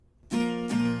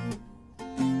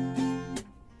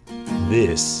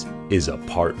This is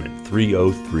Apartment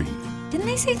 303. Didn't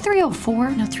they say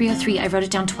 304? No, 303. I wrote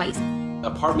it down twice.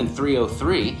 Apartment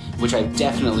 303, which I've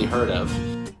definitely heard of.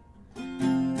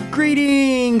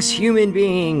 Greetings, human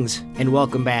beings, and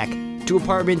welcome back to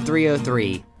Apartment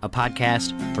 303, a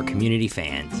podcast for community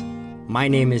fans. My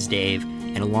name is Dave,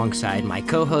 and alongside my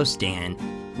co-host Dan,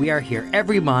 we are here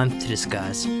every month to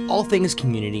discuss all things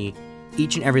community,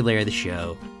 each and every layer of the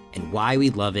show, and why we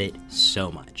love it so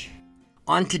much.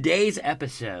 On today's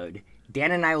episode,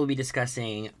 Dan and I will be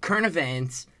discussing current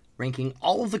events, ranking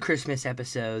all of the Christmas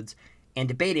episodes, and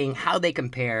debating how they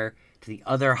compare to the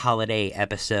other holiday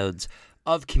episodes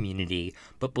of Community.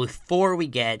 But before we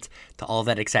get to all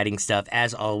that exciting stuff,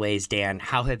 as always, Dan,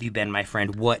 how have you been, my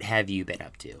friend? What have you been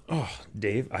up to? Oh,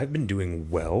 Dave, I've been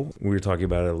doing well. We were talking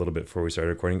about it a little bit before we started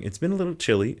recording. It's been a little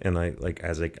chilly, and I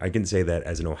can say that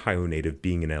as an Ohio native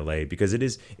being in LA, because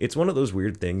it's one of those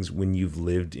weird things when you've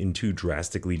lived in two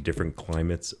drastically different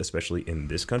climates, especially in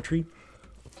this country.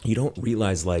 You don't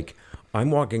realize, I'm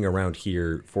walking around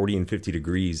here 40 and 50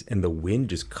 degrees and the wind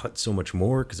just cuts so much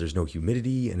more because there's no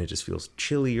humidity and it just feels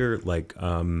chillier.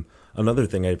 Another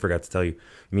thing I forgot to tell you,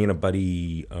 me and a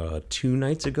buddy 2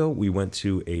 nights ago, we went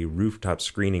to a rooftop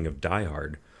screening of Die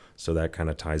Hard. So that kind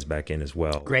of ties back in as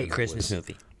well. Great Christmas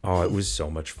movie. Oh, it was so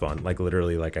much fun.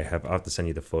 Literally, I'll have to send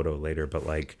you the photo later, but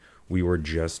we were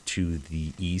just to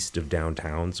the east of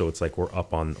downtown. So it's we're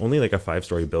up on only a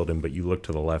 5-story building, but you look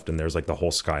to the left and there's the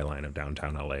whole skyline of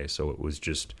downtown LA. So it was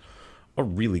just a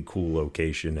really cool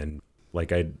location. And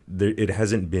it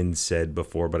hasn't been said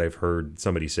before, but I've heard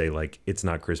somebody say it's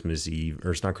not Christmas Eve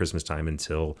or it's not Christmas time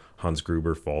until Hans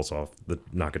Gruber falls off the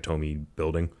Nakatomi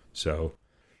building. So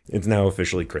it's now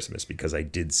officially Christmas because I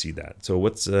did see that. So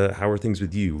how are things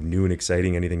with you? New and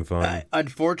exciting? Anything fun?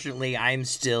 Unfortunately, I'm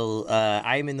still,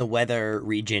 I'm in the weather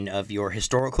region of your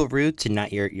historical roots and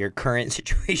not your current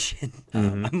situation.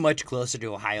 I'm much closer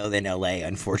to Ohio than LA,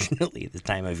 unfortunately, at this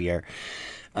time of year.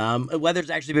 The weather's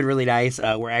actually been really nice.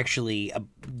 We're actually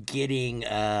getting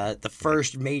the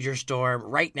first major storm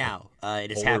right now.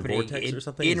 It is Polar happening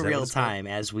in real time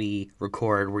as we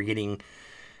record. We're getting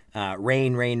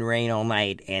rain all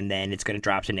night, and then it's going to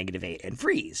drop to -8 and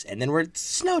freeze, and then we're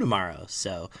snow tomorrow.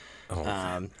 So,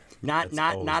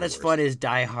 not as fun as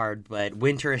Die Hard, but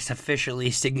winter is officially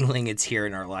signaling it's here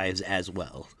in our lives as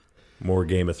well. More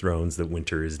Game of Thrones that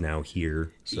winter is now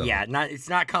here. So. Yeah, it's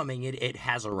not coming. It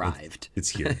has arrived.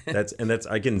 It's here. That's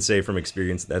I can say from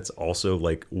experience. That's also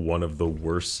one of the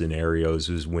worst scenarios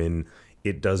is when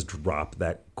it does drop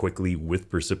that quickly with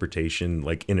precipitation,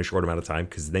 in a short amount of time,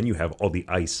 because then you have all the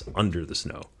ice under the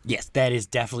snow. Yes, that is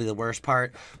definitely the worst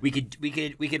part. We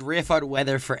could riff on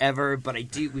weather forever, but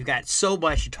we've got so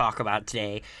much to talk about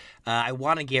today. I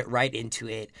want to get right into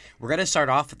it. We're going to start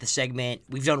off with the segment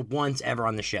we've done once ever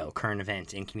on the show, current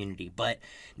events and community. But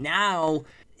now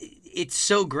it's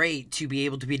so great to be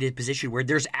able to be in a position where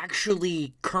there's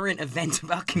actually current events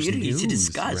about community to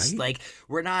discuss. Right?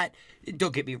 We're not,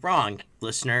 don't get me wrong,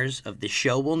 listeners of the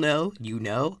show will know,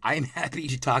 I'm happy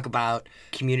to talk about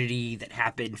community that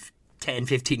happened 10,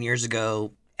 15 years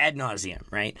ago ad nauseum,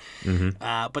 right?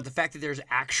 But the fact that there's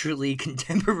actually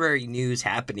contemporary news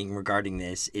happening regarding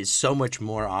this is so much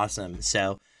more awesome.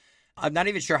 So I'm not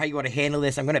even sure how you want to handle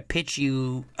this. I'm going to pitch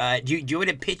you. Do you want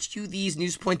me to pitch you these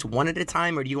news points one at a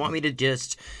time, or do you want me to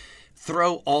just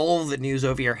throw all the news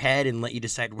over your head and let you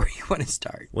decide where you want to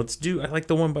start? I like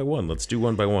the one by one. Let's do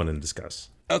one by one and discuss.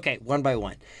 Okay, one by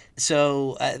one.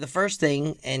 So the first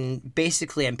thing, and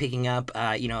basically I'm picking up,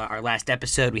 our last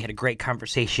episode, we had a great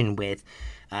conversation with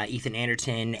Ethan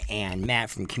Anderton and Matt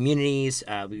from Communities.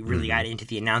 We really got into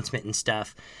the announcement and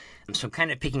stuff. So I'm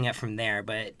kind of picking up from there.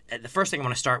 But the first thing I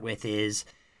want to start with is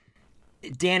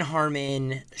Dan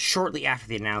Harmon, shortly after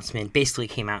the announcement, basically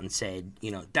came out and said,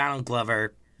 Donald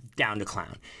Glover, down to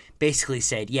clown. Basically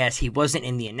said, yes, he wasn't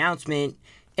in the announcement.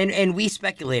 And we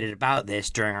speculated about this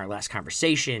during our last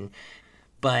conversation,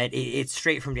 but it's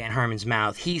straight from Dan Harmon's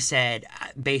mouth. He said,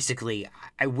 basically,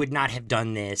 I would not have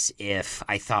done this if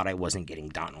I thought I wasn't getting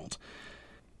Donald.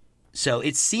 So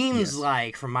it seems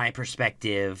like, from my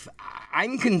perspective,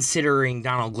 I'm considering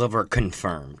Donald Glover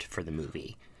confirmed for the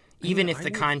movie, even if the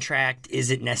contract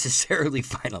isn't necessarily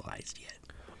finalized yet.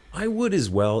 I would as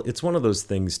well. It's one of those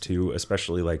things, too,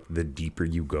 especially the deeper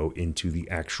you go into the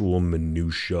actual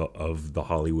minutia of the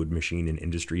Hollywood machine and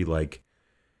industry,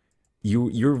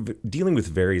 you're dealing with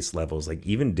various levels.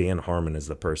 Even Dan Harmon is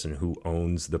the person who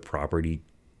owns the property,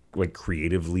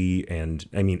 creatively, and,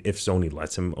 if Sony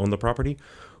lets him own the property,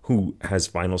 who has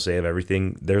final say of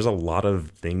everything, there's a lot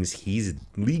of things he's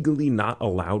legally not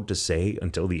allowed to say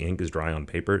until the ink is dry on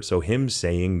paper. So him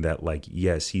saying that, like,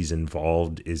 yes, he's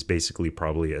involved is basically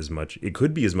probably as much, it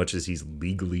could be as much as he's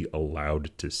legally allowed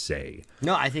to say.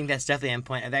 No, I think that's definitely on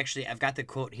point. I've got the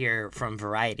quote here from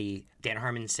Variety. Dan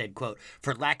Harmon said, quote,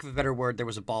 "For lack of a better word, there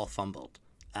was a ball fumbled."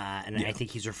 I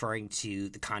think he's referring to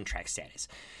the contract status.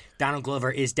 Donald Glover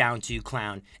is down to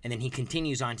clown, and then he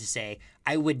continues on to say,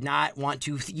 "I would not want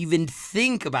to even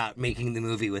think about making the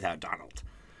movie without Donald."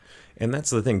 And that's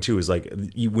the thing too, is like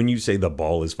when you say the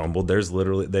ball is fumbled, there's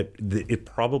literally it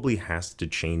probably has to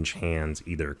change hands,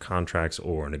 either contracts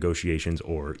or negotiations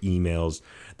or emails.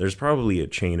 There's probably a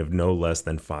chain of no less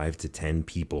than 5 to 10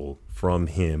 people from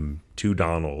him to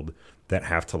Donald that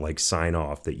have to like sign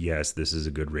off that, yes, this is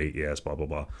a good rate. Yes, blah, blah,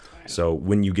 blah. So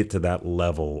when you get to that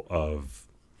level of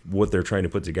what they're trying to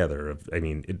put together, I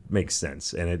mean, it makes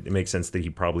sense. And it makes sense that he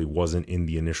probably wasn't in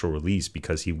the initial release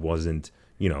because he wasn't,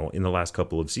 in the last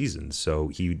couple of seasons. So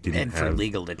he didn't and for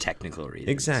legal to technical reasons.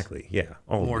 Exactly. Yeah.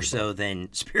 More so than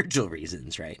spiritual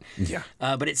reasons, right? Yeah.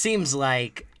 But it seems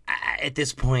like at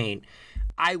this point,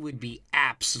 I would be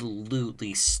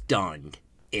absolutely stunned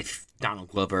if Donald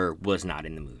Glover was not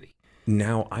in the movie.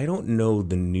 Now, I don't know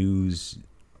the news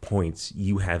points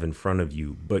you have in front of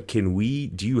you, but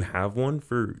do you have one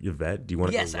for Yvette? Do you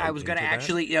want to? Yes, I was going to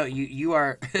actually, you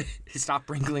are, stop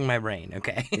wrinkling my brain,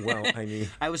 okay? Well, I mean.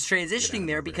 I was transitioning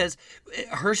there because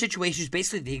her situation is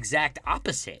basically the exact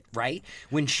opposite, right?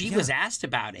 When she was asked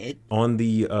about it. On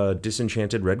the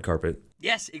Disenchanted red carpet.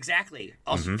 Yes, exactly.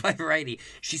 Also by Variety.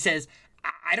 She says,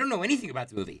 I don't know anything about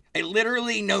the movie. I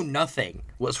literally know nothing,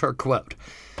 was her quote.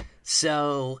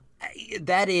 So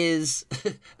that is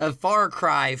a far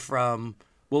cry from,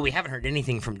 well, we haven't heard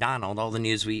anything from Donald. All the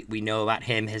news we know about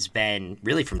him has been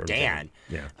really from Dan.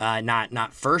 Yeah.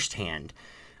 Not firsthand.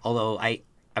 Although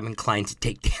I'm inclined to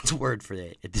take Dan's word for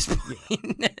it at this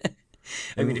point.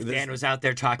 I mean, if Dan was out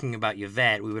there talking about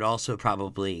Yvette, we would also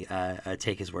probably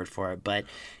take his word for it. But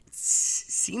it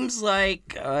seems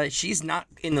like she's not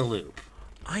in the loop.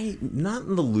 Not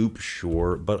in the loop,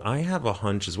 sure, but I have a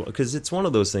hunch as well, because it's one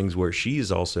of those things where she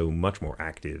is also much more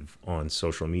active on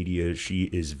social media. She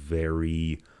is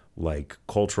very, like,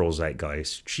 cultural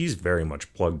zeitgeist. She's very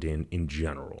much plugged in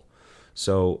general.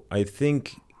 So I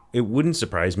think it wouldn't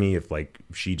surprise me if, like,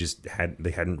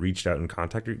 they hadn't reached out and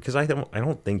contacted her, because I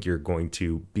don't think you're going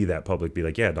to be that public, be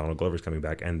like, yeah, Donald Glover's coming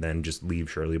back, and then just leave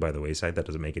Shirley by the wayside. That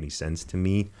doesn't make any sense to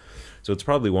me. So it's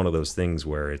probably one of those things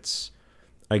where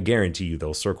I guarantee you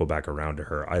they'll circle back around to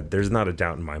her. There's not a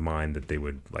doubt in my mind that they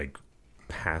would, like,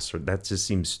 pass her. That just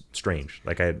seems strange.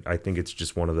 Like, I think it's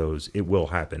just one of those, it will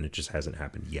happen. It just hasn't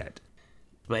happened yet.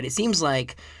 But it seems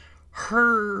like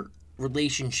her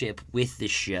relationship with the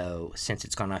show, since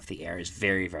it's gone off the air, is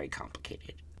very, very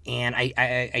complicated. And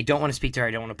I don't want to speak to her.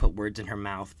 I don't want to put words in her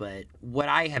mouth. But what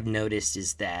I have noticed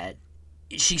is that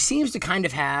she seems to kind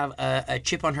of have a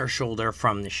chip on her shoulder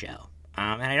from the show.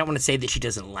 And I don't want to say that she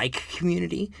doesn't like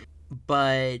Community,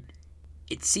 but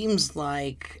it seems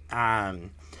like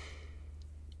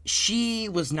she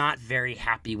was not very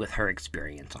happy with her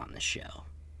experience on the show.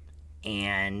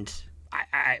 And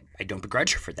I don't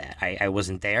begrudge her for that. I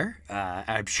wasn't there.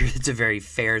 I'm sure it's a very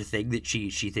fair thing that she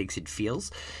thinks it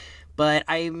feels. But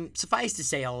suffice to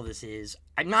say, all of this is,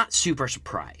 I'm not super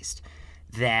surprised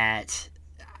that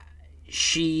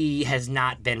she has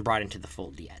not been brought into the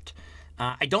fold yet.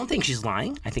 I don't think she's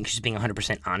lying. I think she's being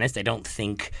 100% honest. I don't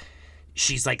think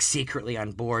she's, like, secretly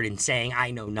on board and saying, I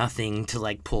know nothing, to,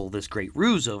 like, pull this great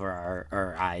ruse over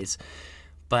our eyes.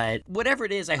 But whatever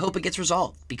it is, I hope it gets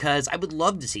resolved, because I would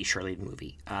love to see Shirley in the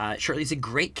movie. Shirley's a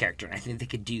great character, and I think they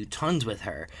could do tons with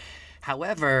her.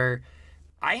 However,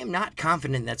 I am not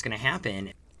confident that's going to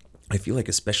happen. I feel like,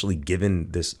 especially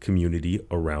given this community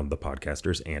around the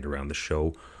podcasters and around the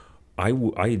show,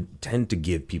 I tend to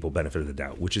give people benefit of the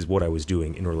doubt, which is what I was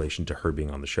doing in relation to her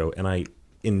being on the show.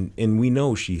 And we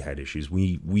know she had issues.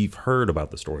 We've heard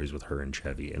about the stories with her and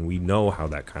Chevy, and we know how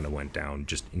that kind of went down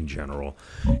just in general.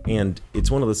 And it's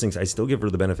one of those things, I still give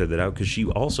her the benefit of the doubt, because she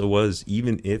also was,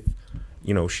 even if,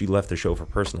 she left the show for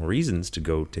personal reasons to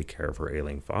go take care of her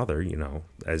ailing father,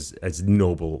 as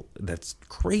noble, that's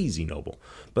crazy noble.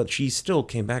 But she still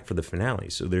came back for the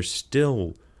finale. So there's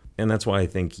still... And that's why I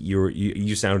think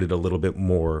you sounded a little bit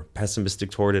more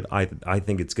pessimistic toward it. I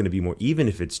think it's going to be more, even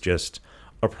if it's just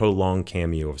a prolonged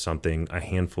cameo of something, a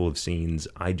handful of scenes.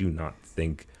 I do not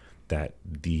think that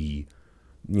the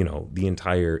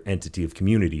entire entity of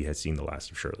Community has seen the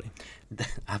last of Shirley. The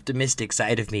optimistic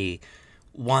side of me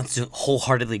wants to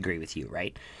wholeheartedly agree with you,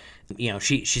 right?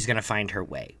 She's going to find her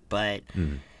way, but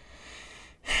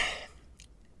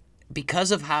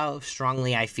because of how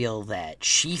strongly I feel that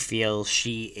she feels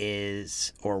she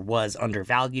is or was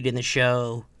undervalued in the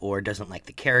show or doesn't like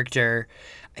the character,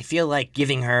 I feel like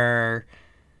giving her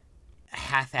a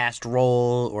half-assed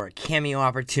role or a cameo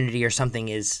opportunity or something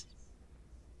is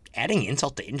adding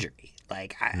insult to injury.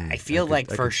 Like, I feel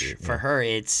for her,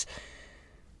 it's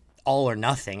all or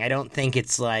nothing. I don't think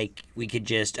it's like we could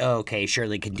just, okay,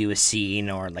 Shirley could do a scene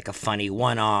or like a funny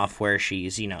one-off where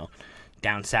she's,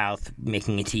 down south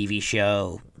making a TV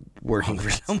show, working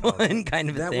for someone, kind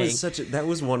of a thing. That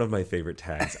was one of my favorite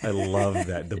tags. I love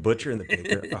that. The butcher and the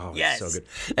baker. Oh, yes, it's so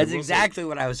good. That's exactly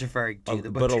what I was referring to.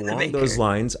 The butcher but and the along baker. those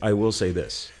lines, I will say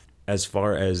this. As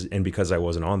far as, and because I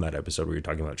wasn't on that episode where you're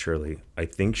talking about Shirley, I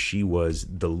think she was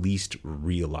the least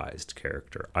realized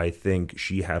character. I think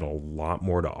she had a lot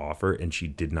more to offer, and she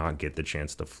did not get the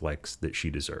chance to flex that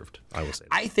she deserved. I will say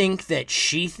that. I think that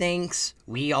she thinks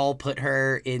we all put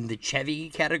her in the Chevy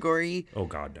category. Oh,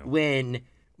 God, no. When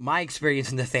my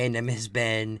experience in the fandom has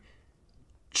been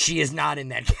she is not in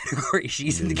that category.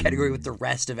 She's in the category with the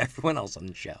rest of everyone else on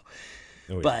the show.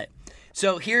 Oh, yeah. But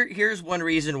so here's one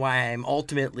reason why I'm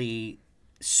ultimately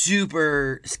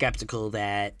super skeptical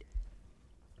that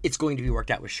it's going to be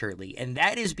worked out with Shirley, and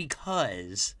that is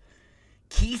because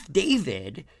Keith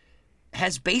David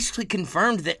has basically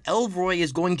confirmed that Elroy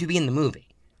is going to be in the movie.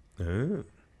 Oh.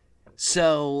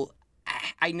 So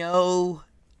I know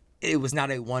it was not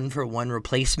a one-for-one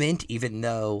replacement, even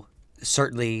though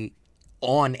certainly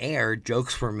on air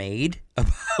jokes were made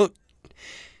about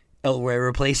Elroy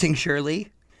replacing Shirley.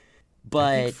 I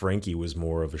But think Frankie was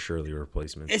more of a Shirley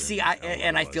replacement. see,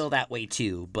 I feel that way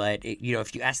too. But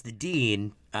if you ask the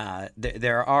dean,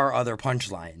 there are other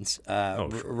punchlines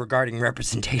regarding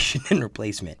representation and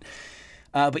replacement.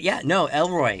 But yeah, no,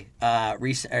 Elroy.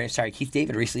 Keith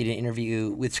David recently did an interview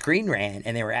with Screen Rant,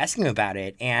 and they were asking him about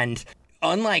it. And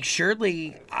unlike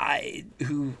Shirley,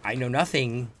 who I know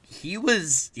nothing, he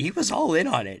was all in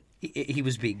on it. He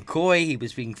was being coy. He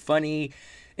was being funny.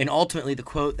 And ultimately, the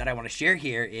quote that I want to share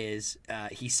here is,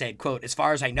 he said, quote, "As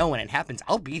far as I know, when it happens,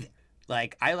 I'll be there."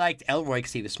 Like, I liked Elroy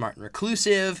because he was smart and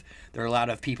reclusive. There are a lot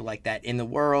of people like that in the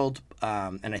world,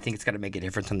 and I think it's going to make a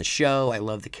difference on the show. I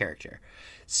love the character.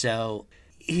 So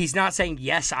he's not saying,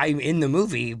 yes, I'm in the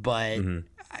movie, but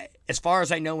as far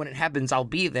as I know, when it happens, I'll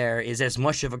be there is as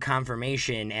much of a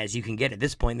confirmation as you can get at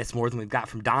this point. That's more than we've got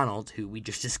from Donald, who we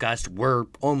just discussed. We're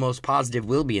almost positive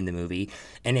will be in the movie,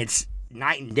 and it's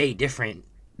night and day different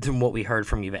than what we heard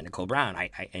from Yvette Nicole Brown. I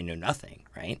know nothing,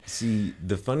 right? See,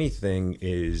 the funny thing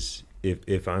is,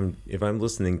 if I'm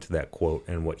listening to that quote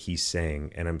and what he's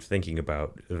saying, and I'm thinking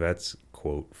about Yvette's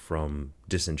quote from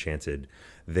Disenchanted,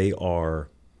 they are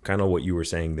kind of what you were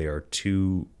saying. They are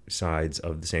two sides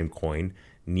of the same coin.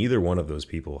 Neither one of those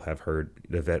people have heard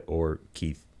Yvette or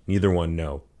Keith. Neither one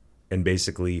know. And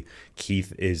basically,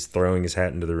 Keith is throwing his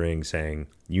hat into the ring saying,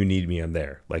 "You need me, I'm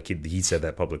there." Like he said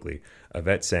that publicly.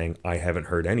 Yvette saying, "I haven't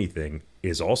heard anything,"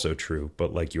 is also true,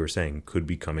 but like you were saying, could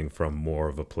be coming from more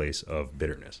of a place of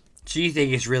bitterness. So you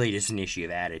think it's really just an issue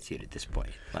of attitude at this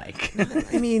point? Like,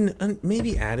 I mean,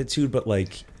 maybe attitude, but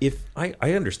like, if I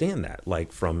understand that,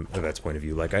 like from Yvette's point of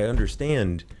view, like I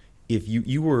understand if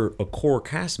you were a core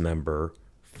cast member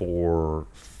for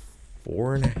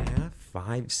 4.5,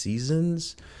 5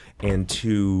 seasons, and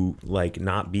to like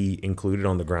not be included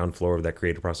on the ground floor of that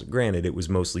creative process. Granted, it was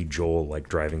mostly Joel like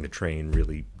driving the train,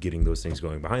 really getting those things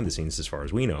going behind the scenes, as far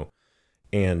as we know.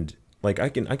 And like I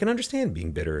can understand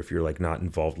being bitter if you're like not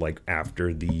involved, like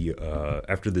after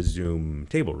the Zoom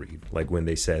table read, like when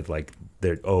they said like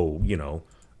that,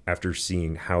 after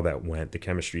seeing how that went, the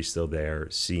chemistry's still there,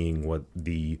 seeing what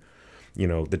the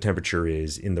temperature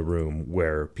is in the room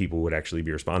where people would actually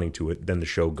be responding to it, then the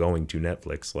show going to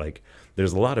Netflix. Like,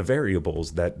 there's a lot of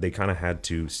variables that they kind of had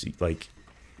to see. Like,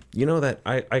 that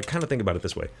I kind of think about it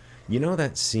this way.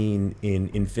 That scene in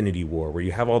Infinity War where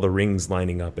you have all the rings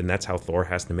lining up and that's how Thor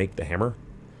has to make the hammer?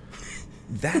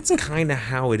 That's kind of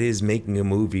how it is making a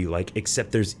movie, like,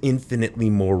 except there's infinitely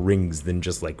more rings than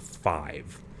just like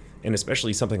 5. And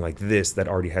especially something like this that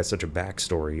already has such a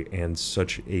backstory and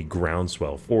such a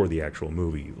groundswell for the actual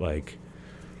movie. Like,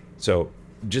 so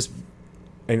just,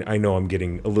 and I know I'm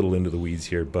getting a little into the weeds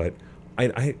here, but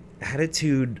I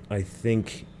attitude, I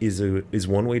think, is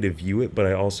one way to view it. But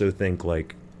I also think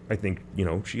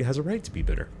she has a right to be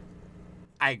bitter.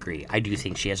 I agree. I do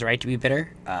think she has a right to be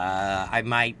bitter. I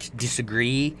might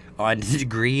disagree on the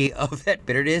degree of that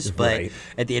bitterness, but Right.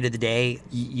 At the end of the day,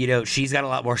 she's got a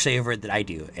lot more say over it than I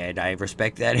do, and I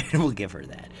respect that and will give her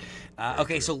that.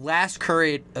 Okay, so last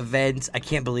current events. I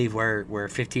can't believe we're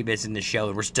 15 minutes in the show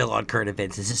and we're still on current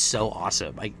events. This is so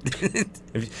awesome.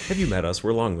 Have you met us?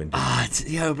 We're long-winded.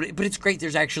 But it's great.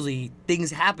 There's actually things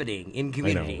happening in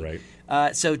community. I know,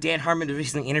 right? So Dan Harmon was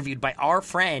recently interviewed by our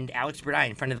friend Alex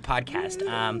Burdine, friend of the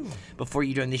podcast. Before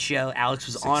you joined the show, Alex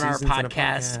was on our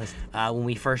podcast when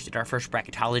we first did our first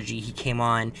bracketology. He came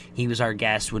on. He was our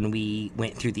guest when we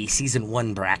went through the season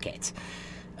 1 bracket.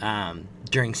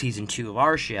 During season 2 of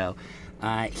our show.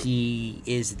 He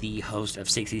is the host of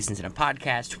 6 Seasons in a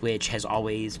Podcast, which has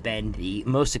always been the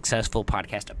most successful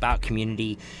podcast about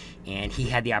community. And he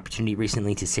had the opportunity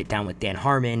recently to sit down with Dan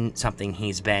Harmon, something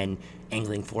he's been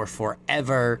angling for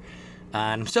forever.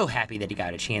 And I'm so happy that he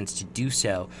got a chance to do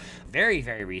so very,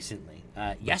 very recently.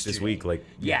 Yesterday. This week,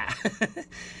 Yeah.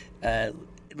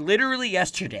 Literally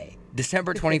yesterday,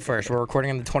 December 21st. We're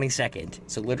recording on the 22nd,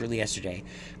 so literally yesterday.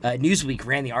 Newsweek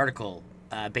ran the article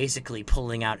basically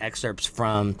pulling out excerpts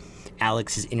from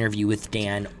Alex's interview with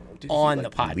Dan on the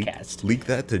podcast. Leak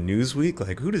that to Newsweek?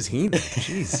 Like, who does he know?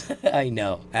 Jeez. I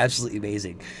know. Absolutely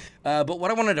amazing. But what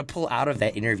I wanted to pull out of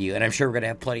that interview, and I'm sure we're going to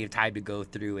have plenty of time to go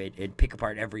through it and pick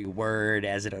apart every word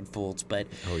as it unfolds, but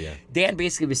Dan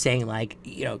basically was saying,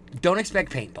 don't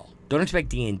expect paintball. Don't expect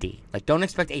D&D. Don't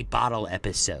expect a bottle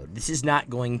episode. This is not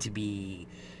going to be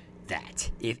that.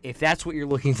 If that's what you're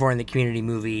looking for in the community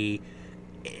movie,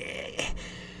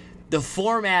 the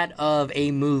format of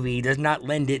a movie does not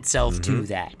lend itself to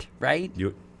that, right?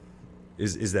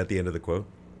 Is that the end of the quote?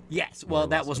 Yes. Well,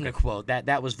 that wasn't a quote.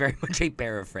 That was very much a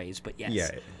paraphrase, but yes.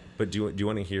 Yeah. But do you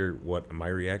want to hear what my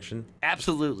reaction?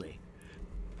 Absolutely.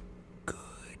 Good.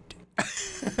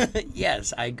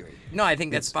 Yes, I agree. No, I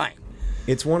think that's fine.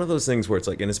 It's one of those things where it's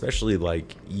and especially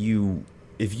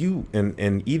if you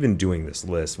and even doing this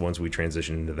list, once we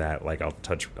transition into that,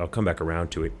 I'll come back around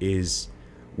to it, is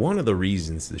one of the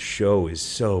reasons the show is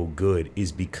so good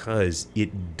is because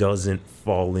it doesn't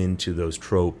fall into those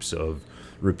tropes of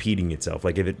repeating itself.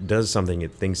 If it does something,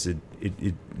 it thinks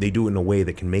they do it in a way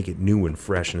that can make it new and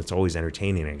fresh, and it's always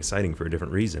entertaining and exciting for a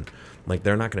different reason.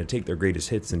 They're not going to take their greatest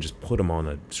hits and just put them on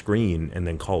a screen and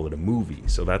then call it a movie.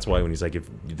 So that's why when he's if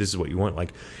this is what you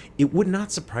want, it would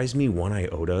not surprise me one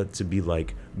iota to be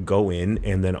go in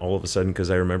and then all of a sudden, because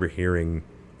I remember hearing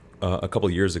a couple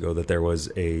of years ago that there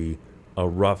was a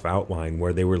rough outline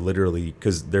where they were literally,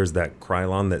 because there's that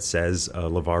Krylon that says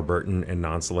LeVar Burton and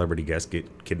non-celebrity guests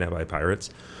get kidnapped by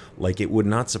pirates. It would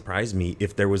not surprise me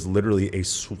if there was literally a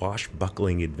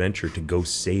swashbuckling adventure to go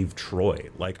save Troy.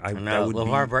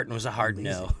 LeVar Burton was a hard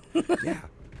no. Yeah.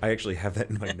 I actually have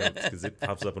that in my notes because it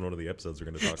pops up in one of the episodes we're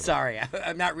going to talk about. Sorry,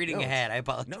 I'm not reading ahead. I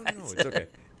apologize. No, it's okay.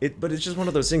 But it's just one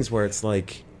of those things where it's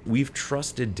we've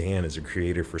trusted Dan as a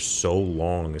creator for so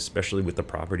long, especially with the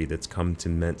property that's come to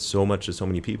meant so much to so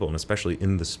many people, and especially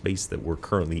in the space that we're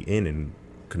currently in and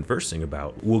conversing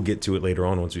about. We'll get to it later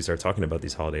on once we start talking about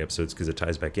these holiday episodes because it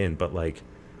ties back in. But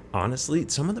honestly,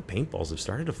 some of the paintballs have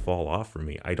started to fall off for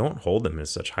me. I don't hold them in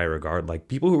such high regard.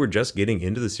 People who are just getting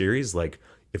into the series,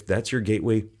 if that's your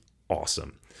gateway,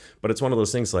 awesome. But it's one of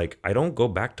those things I don't go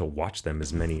back to watch them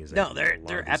as many as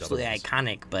they're absolutely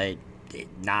iconic, but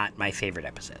not my favorite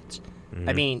episodes. Mm-hmm.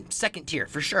 I mean, second tier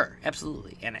for sure,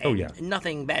 absolutely, and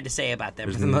nothing bad to say about them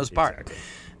for the most part.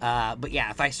 Exactly. But yeah,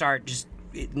 if I start just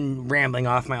rambling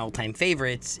off my all-time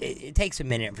favorites, it takes a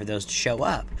minute for those to show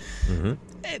up.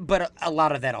 Mm-hmm. But a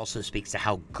lot of that also speaks to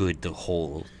how good the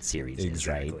whole series is,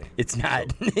 right? It's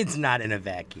not it's not in a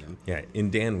vacuum. Yeah,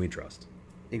 in Dan we trust.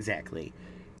 Exactly.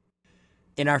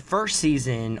 In our first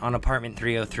season on Apartment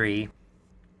 303,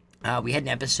 we had an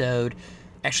episode.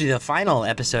 Actually, the final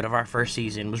episode of our first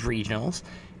season was regionals,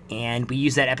 and we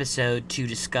used that episode to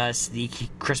discuss the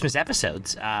Christmas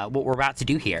episodes, what we're about to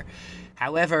do here.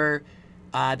 However,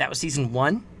 that was season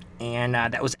 1, and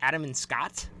that was Adam and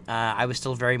Scott. I was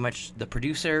still very much the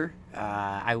producer.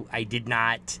 I did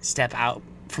not step out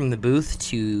from the booth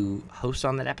to host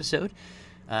on that episode.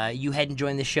 You hadn't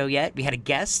joined the show yet. We had a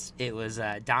guest. It was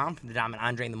Dom from the Dom and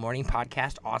Andre in the Morning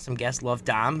podcast. Awesome guest. Love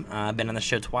Dom. Been on the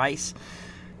show twice.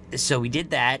 So we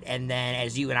did that, and then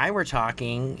as you and I were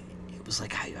talking, it was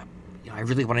I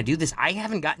really want to do this. I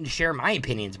haven't gotten to share my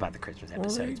opinions about the Christmas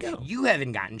episodes. Well, there you go. You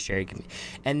haven't gotten to share.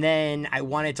 And then I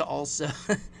wanted to also...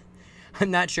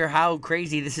 I'm not sure how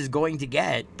crazy this is going to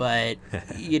get, but,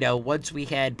 once we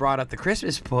had brought up the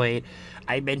Christmas point,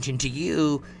 I mentioned to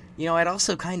you, I'd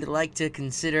also kind of like to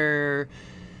consider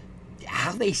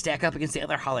how they stack up against the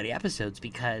other holiday episodes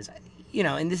because,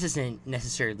 and this isn't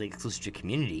necessarily exclusive to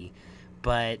Community,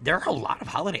 but there are a lot of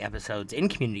holiday episodes in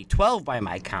Community, 12 by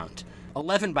my count.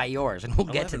 11 by yours, and we'll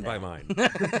get to that. 11 by mine.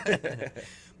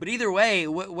 But either way,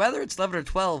 whether it's 11 or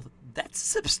 12, that's a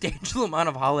substantial amount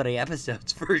of holiday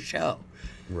episodes for a show.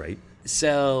 Right.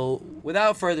 So,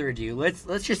 without further ado,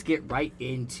 let's just get right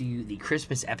into the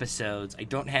Christmas episodes. I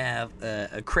don't have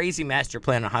a crazy master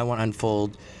plan on how I want to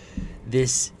unfold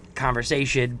this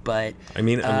conversation, but I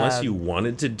mean, unless you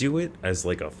wanted to do it as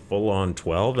like a full-on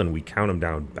 12 and we count them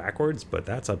down backwards, but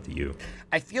that's up to you.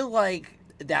 I feel like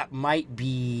that might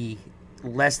be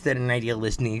less than an ideal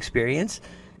listening experience.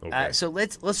 Okay. So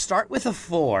let's start with a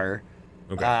 4,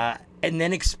 Okay. and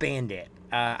then expand it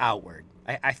outward.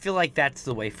 I feel like that's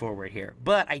the way forward here.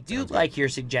 But I do like your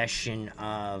suggestion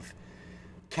of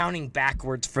counting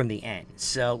backwards from the end.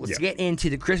 So let's get into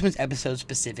the Christmas episode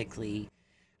specifically.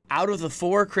 Out of the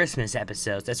 4 Christmas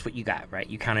episodes, that's what you got, right?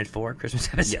 You counted 4 Christmas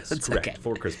episodes? Yes, correct. Okay.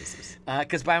 4 Christmases.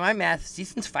 Because by my math,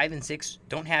 seasons 5 and 6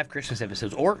 don't have Christmas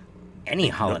episodes or any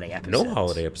holiday episodes. No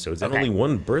holiday episodes, and Okay. only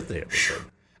 1 birthday episode.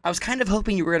 I was kind of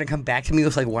hoping you were going to come back to me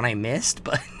with like one I missed,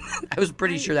 but I was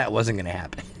pretty sure that wasn't going to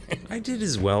happen. I did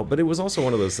as well, but it was also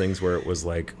one of those things where it was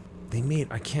like,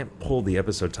 I can't pull the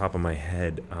episode top of my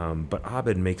head, but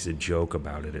Abed makes a joke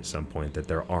about it at some point that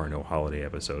there are no holiday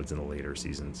episodes in the later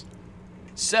seasons.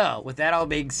 So, with that all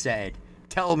being said,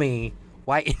 tell me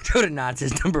why Intro to Knots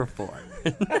is number 4.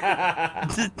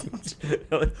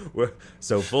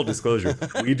 So, full disclosure,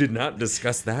 we did not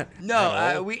discuss that.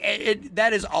 No,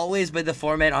 that has always been the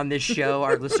format on this show.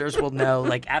 Our listeners will know.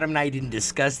 Like, Adam and I didn't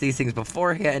discuss these things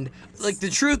beforehand. Like, the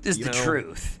truth is the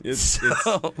truth.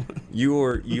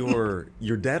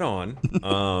 You're dead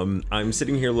on. I'm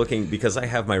sitting here looking because I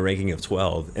have my ranking of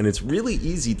 12, and it's really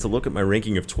easy to look at my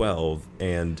ranking of 12,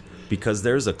 and because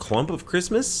there's a clump of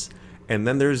Christmas, and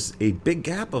then there's a big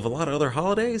gap of a lot of other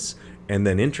holidays, and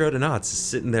then Intro to Knots is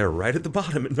sitting there right at the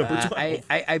bottom at number 12.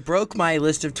 I broke my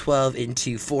list of 12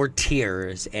 into 4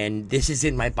 tiers, and this is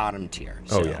in my bottom tier.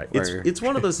 Oh, yeah. It's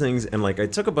one of those things, and like I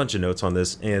took a bunch of notes on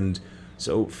this, and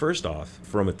so first off,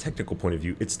 from a technical point of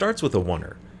view, it starts with a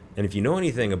oneer. And if you know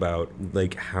anything about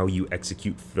like how you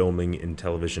execute filming in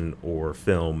television or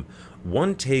film,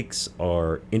 1 takes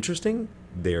are interesting,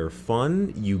 they're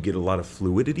fun, you get a lot of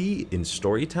fluidity in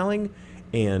storytelling,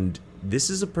 and this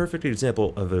is a perfect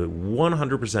example of a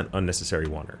 100% unnecessary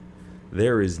oneer.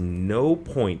 There is no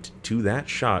point to that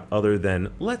shot other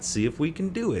than, let's see if we can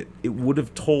do it. It would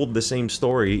have told the same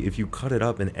story if you cut it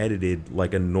up and edited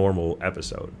like a normal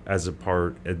episode as a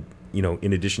part,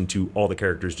 in addition to all the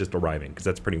characters just arriving, because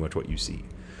that's pretty much what you see.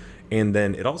 And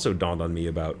then it also dawned on me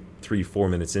about 3-4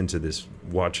 minutes into this,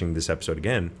 watching this episode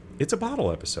again, it's a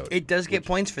bottle episode. It does get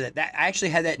points for that. I actually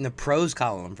had that in the pros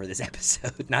column for this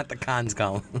episode, not the cons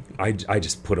column. I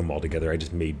just put them all together. I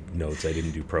just made notes. I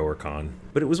didn't do pro or con.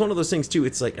 But it was one of those things, too.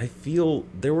 It's like, I feel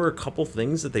there were a couple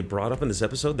things that they brought up in this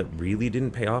episode that really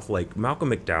didn't pay off. Like,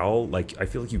 Malcolm McDowell, like, I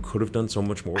feel like you could have done so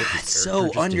much more with his so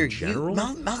character just in general.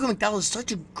 Malcolm McDowell is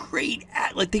such a great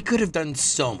like, they could have done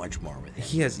so much more with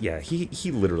him.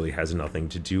 He literally has nothing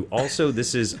to do. Also,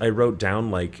 this is, I wrote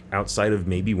down, like, outside of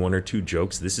maybe 1 or 2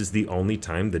 jokes, this is the only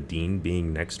time the Dean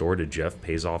being next door to Jeff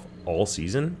pays off all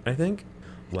season, I think.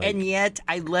 Like, and yet,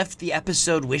 I left the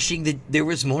episode wishing that there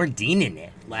was more Dean in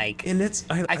it. Like, and it's,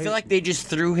 I feel like they just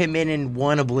threw him in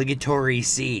one obligatory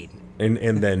scene. And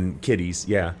then kitties,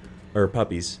 yeah. Or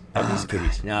puppies. Puppies,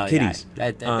 kitties. No, kitties.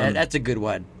 Yeah, that's a good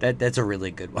one. That's a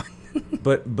really good one.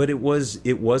 But it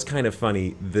was kind of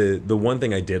funny. The one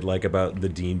thing I did like about the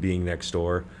Dean being next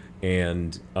door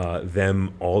and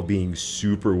them all being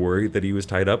super worried that he was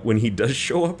tied up, when he does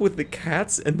show up with the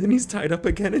cats and then he's tied up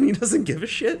again and he doesn't give a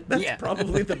shit. That's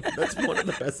probably that's one of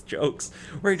the best jokes,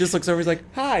 where he just looks over, he's like,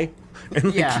 hi, and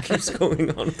like, he keeps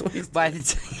going on with what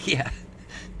he's doing.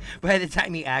 By the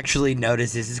time he actually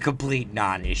notices, it's a complete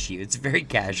non-issue. It's very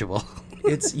casual.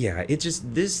 It's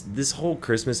just this whole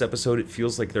Christmas episode, it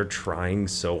feels like they're trying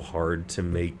so hard to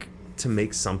make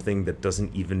something that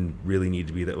doesn't even really need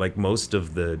to be there. Like, most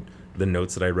of the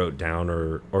notes that I wrote down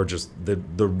or just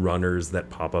the runners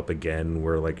that pop up again,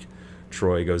 where like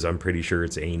Troy goes, I'm pretty sure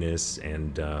it's anus,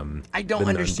 and I don't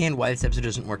understand why this episode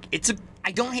doesn't work.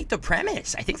 I don't hate the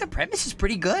premise. I think the premise is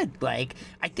pretty good. Like,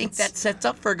 I think that sets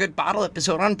up for a good bottle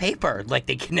episode on paper. Like,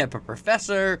 they kidnap a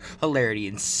professor, hilarity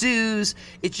ensues.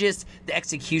 It's just the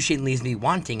execution leaves me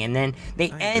wanting, and then they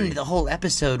end the whole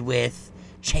episode with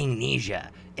Changnesia.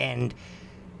 And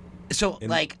so,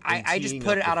 I just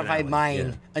put it out of my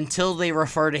mind until they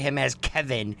refer to him as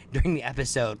Kevin during the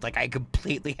episode. Like, I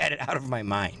completely had it out of my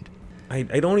mind.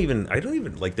 I don't even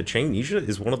like the Changnesia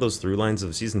is one of those through lines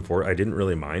of season 4 I didn't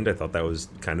really mind. I thought that was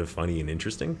kind of funny and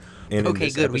interesting. And okay,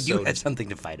 good. We do have something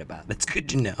to fight about. That's good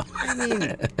to know. I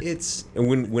mean, it's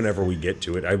whenever we get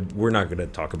to it, we're not going to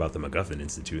talk about the MacGuffin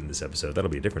Institute in this episode.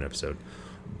 That'll be a different episode.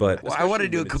 But Well, I want to especially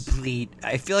do a when it's- complete.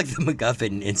 I feel like the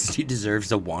MacGuffin Institute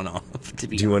deserves a one-off. To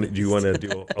be Do you want honest. to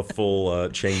do a full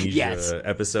Changesia Yes.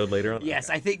 episode later on?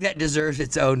 Yes, I think that deserves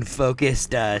its own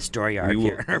focused story arc We will,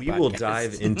 here. in our we will podcast.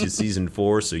 dive into season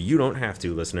 4, so you don't have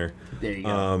to, listener. There you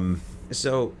go.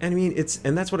 So, I mean,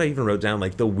 and that's what I even wrote down,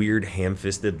 like the weird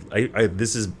ham-fisted,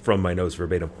 this is from my notes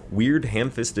verbatim, weird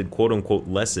ham-fisted quote-unquote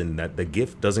lesson that the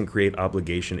gift doesn't create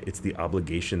obligation, it's the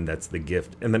obligation that's the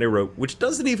gift. And then I wrote, which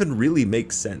doesn't even really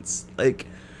make sense. Like,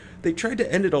 they tried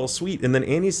to end it all sweet, and then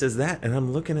Annie says that, and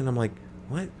I'm looking and I'm like,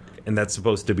 what? And that's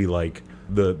supposed to be like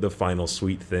the final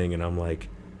sweet thing, and I'm like,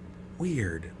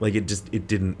 weird. Like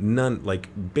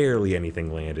barely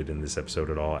anything landed in this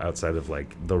episode at all outside of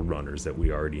like the runners that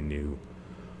we already knew.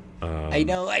 I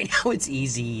know it's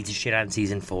easy to shit on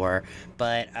season 4,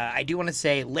 but I do want to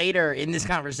say later in this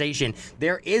conversation,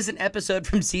 there is an episode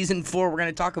from season 4 we're going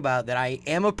to talk about that I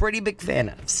am a pretty big fan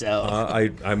of. So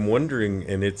I'm wondering,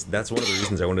 and that's one of the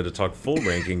reasons I wanted to talk full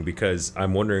ranking, because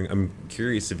I'm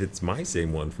curious if it's my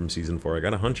same one from season 4. I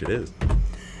got a hunch it is.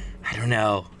 I don't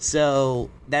know.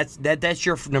 So that's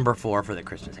your number 4 for the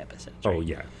Christmas episodes. Right? Oh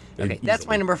yeah. Okay, that's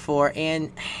my number 4,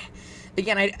 and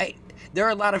again, I there are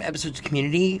a lot of episodes of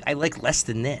Community I like less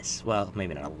than this. Well,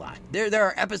 maybe not a lot. There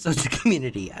are episodes of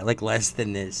Community I like less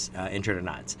than this Intro to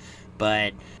Knots,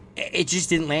 but it just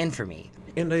didn't land for me.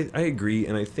 And I agree,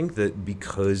 and I think that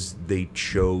because they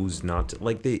chose not to,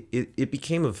 like, it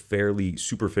became a fairly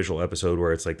superficial episode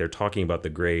where it's like they're talking about the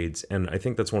grades, and I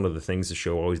think that's one of the things the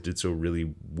show always did so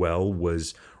really well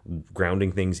was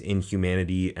grounding things in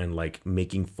humanity and like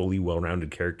making fully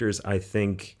well-rounded characters. I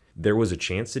think there was a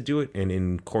chance to do it, and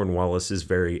in Cornwallis's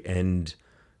very end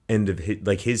of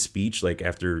his speech, like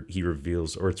after he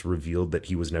reveals, or it's revealed that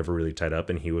he was never really tied up,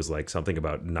 and he was like something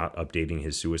about not updating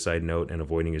his suicide note and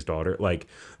avoiding his daughter. Like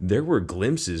there were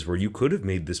glimpses where you could have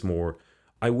made this more.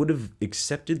 I would have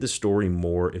accepted the story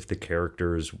more if the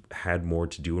characters had more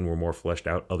to do and were more fleshed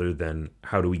out, other than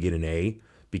how do we get an A,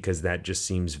 because that just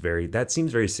seems very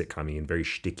sitcom-y and very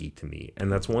shticky to me. And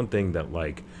that's one thing that,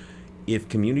 like, if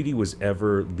Community was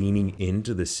ever leaning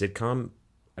into the sitcom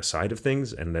side of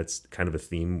things, and that's kind of a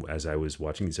theme as I was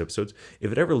watching these episodes,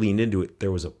 if it ever leaned into it,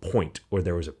 there was a point or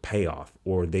there was a payoff,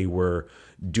 or they were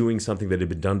doing something that had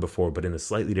been done before but in a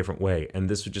slightly different way, and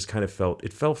this just kind of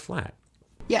fell flat.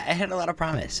 Yeah, it had a lot of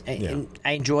promise. Yeah. And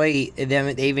I enjoy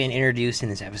them. They even introduced in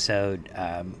this episode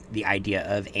the idea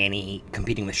of Annie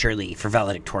competing with Shirley for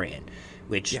valedictorian,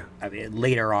 which I mean,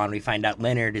 later on we find out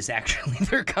Leonard is actually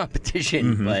their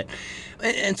competition. Mm-hmm.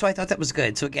 And so I thought that was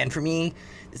good. So again, for me,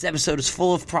 this episode is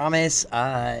full of promise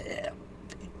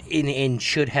and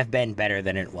should have been better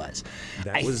than it was.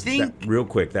 Real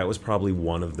quick, that was probably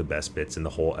one of the best bits in the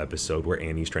whole episode, where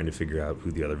Annie's trying to figure out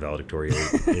who the other valedictorian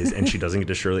is, and she doesn't get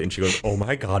to Shirley, and she goes, "Oh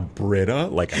my God, Britta!"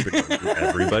 Like after going through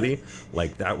everybody,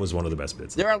 like that was one of the best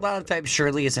bits. There are a lot of times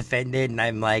Shirley is offended, and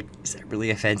I'm like, is that really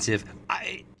offensive?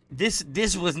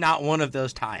 This was not one of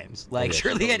those times. Like, yeah,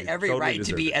 Shirley had totally- every totally right to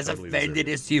deserved be it, as totally offended deserved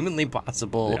it. as humanly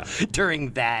possible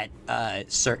during that.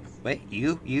 Wait,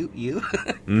 you.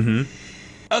 Mm-hmm.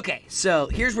 Okay, so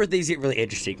here's where things get really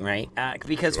interesting, right?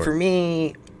 Because for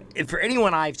me, for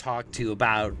anyone I've talked to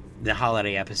about the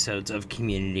holiday episodes of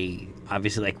Community,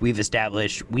 obviously, like we've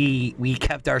established, we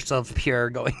kept ourselves pure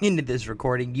going into this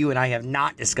recording. You and I have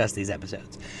not discussed these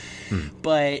episodes.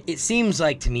 But it seems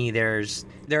like to me there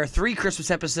are 3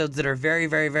 Christmas episodes that are very,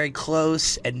 very, very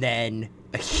close, and then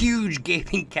a huge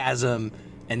gaping chasm,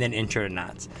 and then Intro to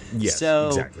Knots. Yes, so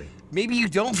exactly. Maybe you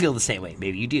don't feel the same way.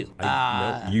 Maybe you do.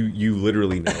 No, you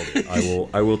literally nailed it.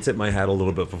 I will tip my hat a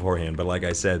little bit beforehand, but like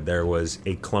I said, there was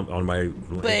a clump on my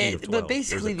ranking of 12. But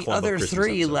basically There's a the clump of other Christmas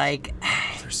 3, episodes. like,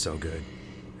 They're so good.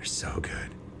 They're so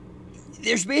good.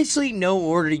 there's basically no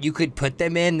order you could put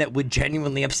them in that would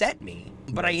genuinely upset me.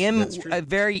 But I am that's true.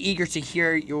 very eager to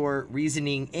hear your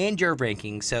reasoning and your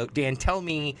ranking. So, Dan, tell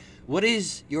me, what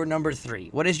is your number 3?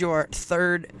 What is your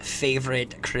 3rd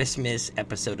favorite Christmas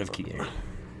episode of Community?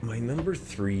 My number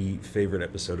 3 favorite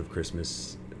episode of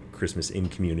Christmas in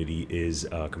Community is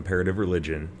Comparative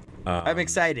Religion. I'm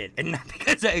excited, and not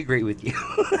because I agree with you.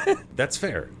 That's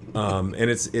fair. And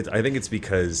it's I think it's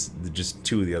because just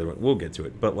 2 of the other ones, we'll get to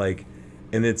it, but like,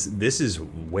 and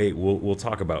we'll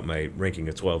talk about my ranking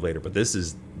of 12 later, but this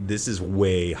is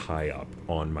way high up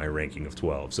on my ranking of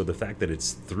 12. So the fact that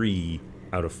it's 3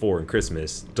 out of 4 in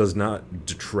Christmas does not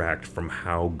detract from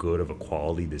how good of a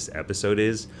quality this episode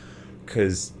is.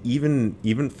 Because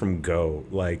even from Go,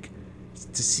 like,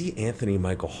 to see Anthony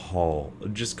Michael Hall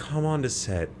just come onto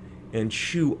set and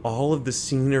chew all of the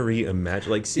scenery,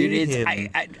 like seeing Dude, him.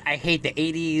 I hate the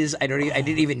 80s. I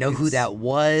didn't even know who that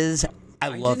was. I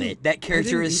love it. That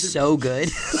character is so good.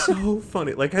 So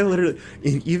funny. Like, I literally,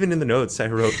 even in the notes, I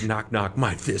wrote, knock, knock,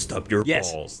 my fist up your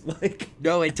balls. Like,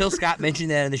 no, until Scott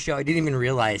mentioned that in the show, I didn't even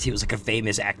realize he was like a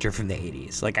famous actor from the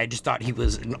 80s. Like, I just thought he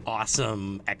was an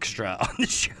awesome extra on the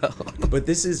show. But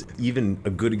this is even a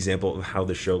good example of how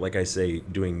the show, like I say,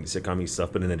 doing sitcom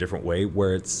stuff, but in a different way,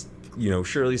 where it's,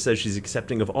 Shirley says she's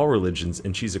accepting of all religions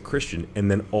and she's a Christian, and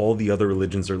then all the other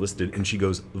religions are listed, and she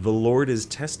goes, the Lord is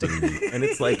testing me. And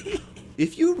it's like,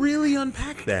 if you really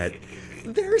unpack that,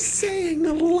 they're saying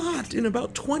a lot in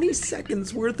about 20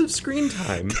 seconds worth of screen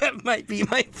time. That might be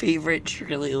my favorite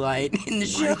Shirley line in the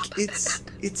show. Like,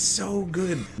 it's so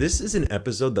good. This is an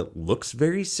episode that looks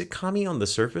very sitcom-y on the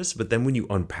surface, but then when you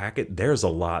unpack it, there's a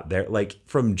lot there. Like,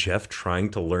 from Jeff trying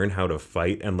to learn how to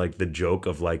fight, and like the joke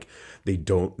of like they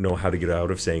don't know how to get out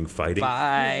of saying fighting.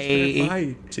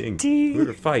 Fighting.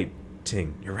 We're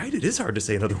fighting. You're right, it is hard to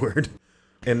say another word.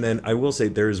 And then I will say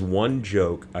there's one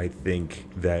joke I think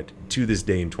that to this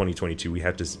day in 2022 we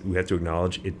have to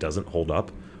acknowledge it doesn't hold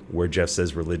up, where Jeff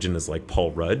says religion is like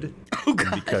Paul Rudd. Oh,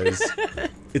 God. Because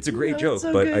it's a great joke,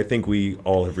 so but good. I think we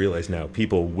all have realized now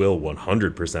people will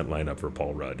 100% line up for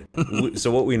Paul Rudd. So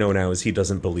what we know now is he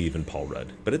doesn't believe in Paul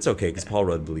Rudd, but it's okay because Paul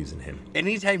Rudd believes in him.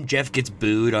 Anytime Jeff gets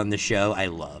booed on the show, I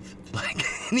love. Like,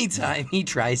 anytime he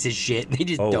tries his shit and they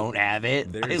just don't have it,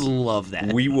 I love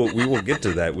that. We will get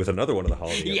to that with another one of the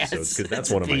holiday episodes, because that's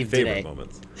one of my favorite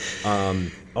moments.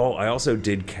 I also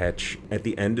did catch at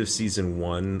the end of season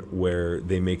 1 where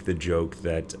they make the joke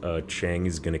that Chang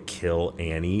is going to kill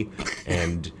Annie,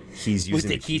 and he's using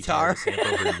the guitar to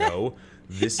sample her no.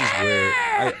 This is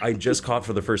where I just caught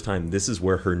for the first time. This is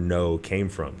where her no came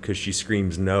from, because she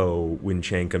screams no when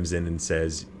Chang comes in and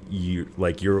says you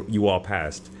all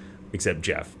passed. Except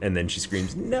Jeff, and then she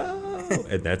screams no,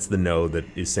 and that's the no that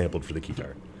is sampled for the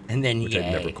guitar, and then which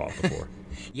I've never caught before.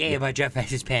 But Jeff has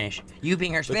his Spanish. You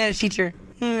being our Spanish teacher.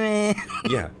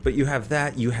 Yeah, but you have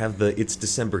that. You have it's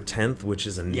December 10th, which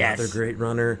is another great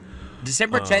runner.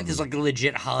 December 10th is like a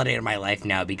legit holiday in my life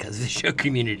now because of the show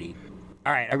Community.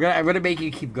 All right, I'm gonna make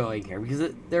you keep going here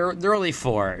because they're only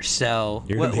 4. So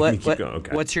You're gonna make me keep going.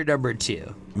 Okay. What's your number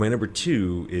 2? My number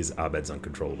 2 is Abed's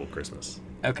Uncontrollable Christmas.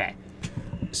 Okay.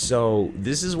 So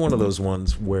this is one of those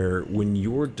ones where when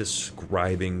you're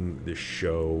describing the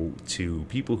show to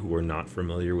people who are not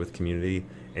familiar with Community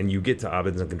and you get to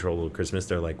Abed's Uncontrollable Christmas,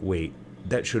 they're like, wait,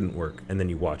 that shouldn't work. And then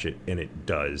you watch it and it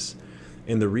does.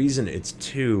 And the reason it's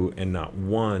 2 and not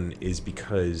 1 is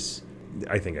because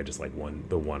I think I just like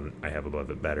the one I have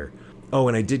above it better. Oh,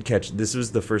 and I did catch, this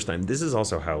was the first time, this is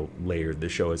also how layered the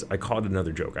show is. I caught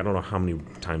another joke. I don't know how many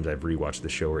times I've rewatched the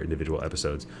show or individual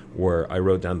episodes, where I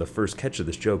wrote down the first catch of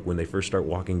this joke when they first start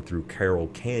walking through Carroll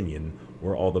Canyon,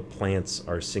 where all the plants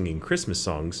are singing Christmas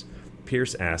songs.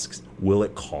 Pierce asks, will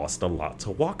it cost a lot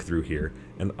to walk through here?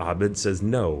 And Abed says,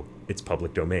 no, it's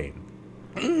public domain.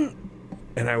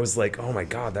 And I was like, oh my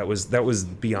God, that was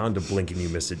beyond a blink and you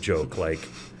miss it joke. Like,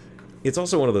 it's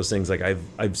also one of those things, like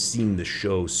I've seen the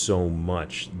show so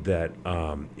much that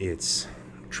it's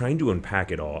trying to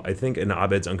unpack it all. I think an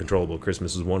Abed's Uncontrollable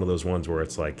Christmas is one of those ones where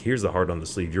it's like, here's the heart on the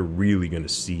sleeve. You're really going to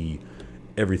see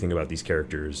everything about these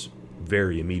characters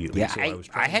very immediately. Yeah, so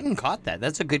I hadn't caught that.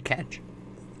 That's a good catch.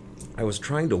 I was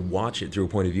trying to watch it through a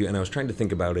point of view, and I was trying to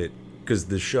think about it, because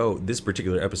the show, this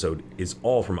particular episode, is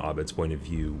all from Abed's point of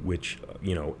view, which,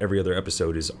 every other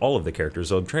episode is all of the characters.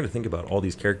 So I'm trying to think about all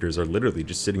these characters are literally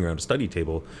just sitting around a study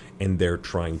table, and they're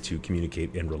trying to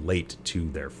communicate and relate to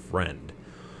their friend.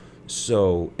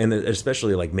 So, and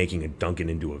especially like making a Duncan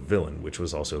into a villain, which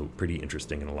was also pretty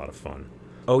interesting and a lot of fun.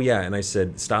 Oh yeah, and I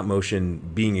said stop motion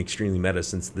being extremely meta,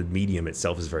 since the medium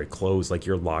itself is very closed, like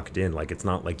you're locked in. Like, it's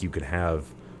not like you could have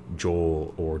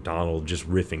Joel or Donald just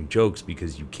riffing jokes,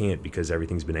 because you can't, because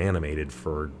everything's been animated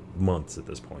for months at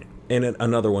this point. And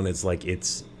another one is like,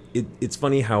 it's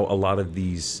funny how a lot of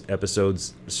these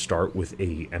episodes start with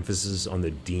a emphasis on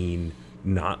the Dean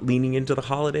not leaning into the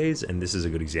holidays, and this is a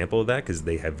good example of that, because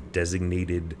they have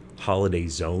designated holiday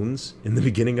zones in the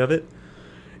beginning of it.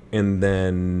 And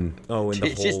then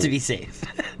just to be safe.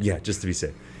 Yeah, just to be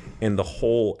safe. And the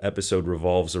whole episode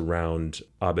revolves around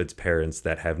Abed's parents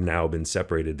that have now been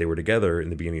separated. They were together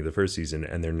in the beginning of the first season,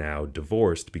 and they're now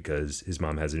divorced because his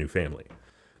mom has a new family.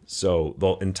 So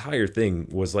the entire thing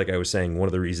was, like I was saying, one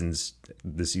of the reasons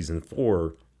the season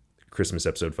 4 Christmas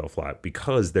episode fell flat,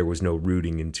 because there was no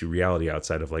rooting into reality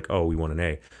outside of like, oh, we want an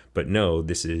A. But no,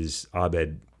 this is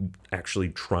Abed actually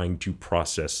trying to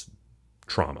process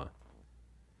trauma.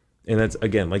 And that's,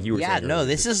 again, like you were saying. Yeah, no, earlier,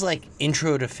 this is like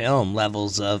intro to film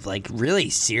levels of like really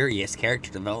serious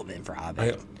character development for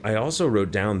Abed. I also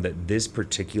wrote down that this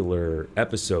particular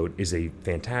episode is a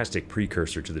fantastic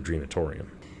precursor to the Dreamatorium.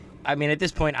 I mean, at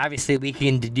this point, obviously, we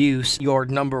can deduce your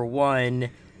number one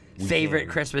favorite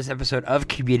Christmas episode of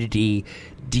Community.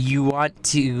 Do you want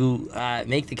to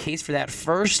make the case for that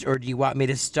first, or do you want me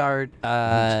to start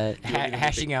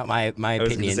hashing out my I was going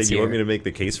opinions to say, do here? you want me to make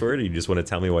the case for it, or you just want to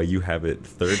tell me why you have it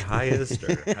third highest,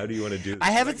 or how do you want to do this? I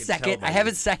have it can second. tell I have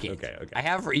it second. Okay. I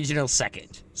have regional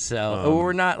second. So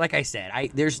we're not, like I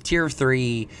said, there's tier of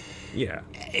 3. Yeah.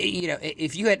 You know,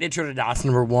 if you had Intro to Knots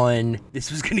number 1, this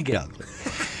was going to get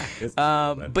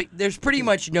ugly. But there's pretty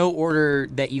much no order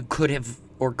that you could have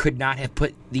or could not have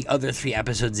put the other 3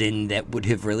 episodes in that would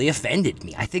have really offended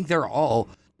me. I think they're all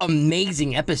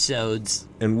amazing episodes.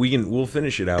 And we'll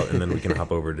finish it out, and then we can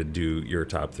hop over to do your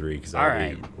top 3, because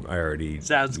I already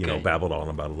Sounds good. babbled on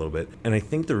about it a little bit. And I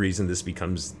think the reason this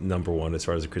becomes number 1 as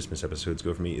far as the Christmas episodes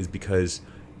go for me is because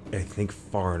I think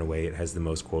far and away it has the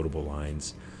most quotable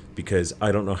lines. Because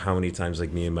I don't know how many times,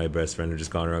 like, me and my best friend have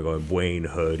just gone around going, Wayne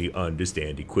Hoodie,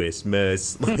 understandy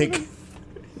Christmas. Like,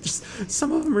 just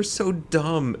some of them are so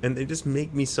dumb, and they just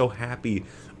make me so happy.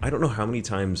 I don't know how many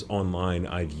times online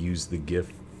I've used the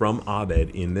gif from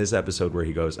Abed in this episode where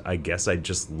he goes, I guess I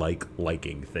just like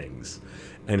liking things.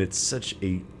 And it's such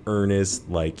a earnest,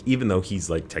 like, even though he's,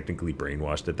 like, technically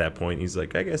brainwashed at that point, he's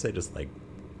like, I guess I just like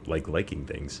liking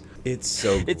things. It's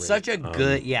so great. It's such a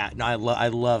good, I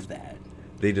love that.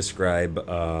 They describe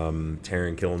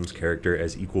Taran Killam's character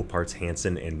as equal parts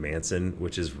Hanson and Manson,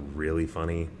 which is really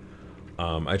funny.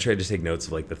 I tried to take notes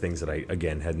of, like, the things that I,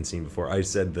 again, hadn't seen before. I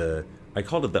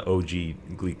called it the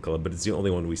OG Glee Club, but it's the only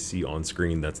one we see on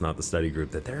screen that's not the study group,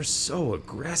 that they're so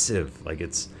aggressive. Like,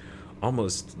 it's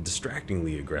almost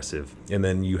distractingly aggressive. And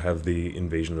then you have the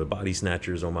Invasion of the Body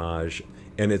Snatchers homage.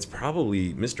 And it's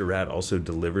probably, Mr. Rat also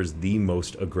delivers the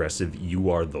most aggressive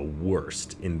 "you are the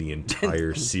worst" in the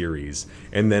entire series.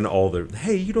 And then all the,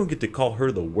 hey, you don't get to call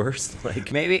her the worst.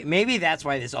 Like, maybe that's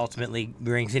why this ultimately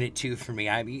brings in at 2 for me.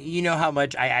 You know how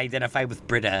much I identify with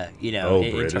Britta, you know,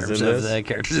 in terms of the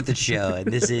characters of the show.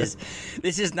 And this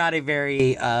is not a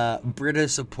very Britta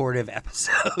supportive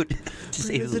episode, to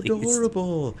say the least. It's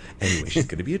adorable. Anyway, she's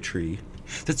going to be a tree.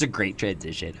 That's a great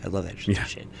transition. I love that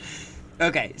transition. Yeah.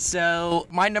 Okay, so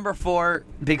my number 4,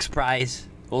 big surprise.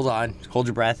 Hold on, hold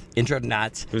your breath. Intro to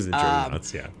Knots. It was Intro to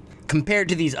Knots, yeah. Compared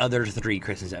to these other 3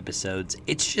 Christmas episodes,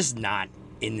 it's just not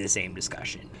in the same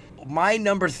discussion. My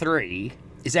number 3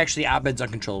 is actually Abed's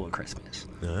Uncontrollable Christmas.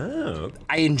 Oh.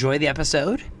 I enjoy the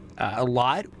episode a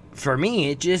lot. For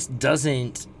me, it just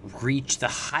doesn't reach the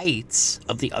heights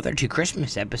of the other 2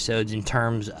 Christmas episodes in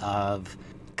terms of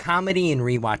comedy and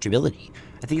rewatchability.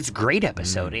 I think it's a great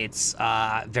episode. It's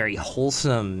very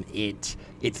wholesome. It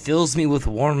fills me with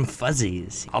warm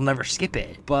fuzzies. I'll never skip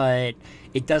it, but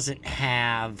it doesn't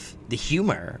have the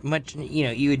humor. Much, you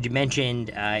know, you had mentioned,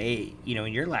 in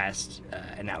your last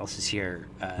analysis here,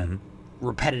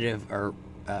 repetitive or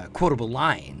quotable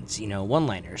lines, you know,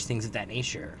 one-liners, things of that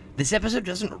nature. This episode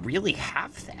doesn't really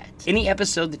have that. Any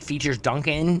episode that features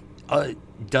Duncan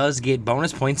does get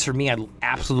bonus points for me. I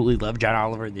absolutely love John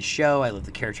Oliver in the show. I love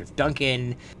the character of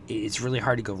Duncan. It's really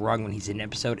hard to go wrong when he's in an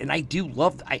episode, and I do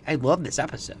love. I love this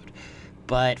episode,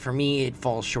 but for me, it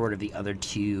falls short of the other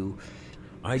 2.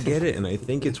 I get it, and I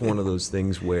think it's one of those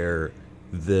things where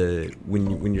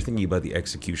when you're thinking about the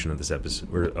execution of this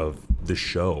episode or of the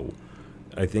show,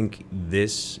 I think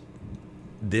this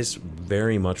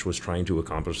very much was trying to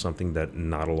accomplish something that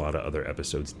not a lot of other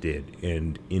episodes did,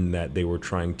 and in that they were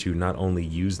trying to not only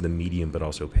use the medium but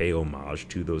also pay homage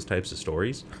to those types of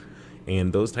stories.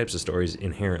 And those types of stories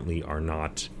inherently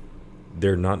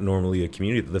they're not normally a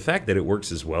community. The fact that it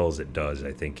works as well as it does,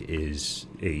 I think, is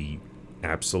a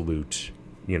absolute,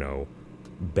 you know,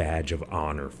 badge of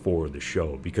honor for the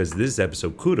show, because this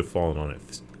episode could have fallen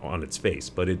on its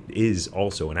face, but it is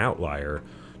also an outlier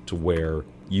to where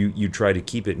you try to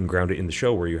keep it and ground it in the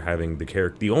show, where you're having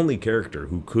the only character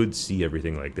who could see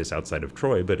everything like this outside of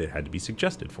Troy, but it had to be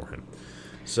suggested for him.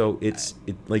 So it's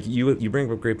like you bring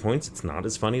up great points. It's not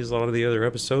as funny as a lot of the other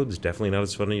episodes. Definitely not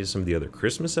as funny as some of the other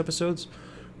Christmas episodes.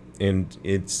 And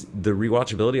it's the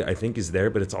rewatchability, I think, is there,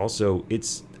 but it's also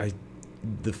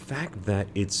the fact that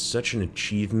it's such an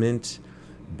achievement,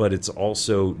 but it's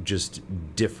also just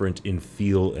different in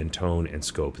feel and tone and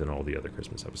scope than all the other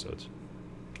Christmas episodes.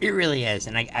 It really is,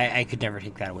 and I could never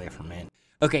take that away from it.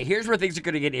 Okay, here's where things are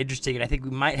going to get interesting, and I think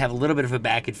we might have a little bit of a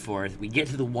back and forth. We get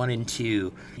to the 1 and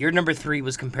 2. Your number 3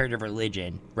 was comparative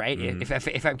religion, right?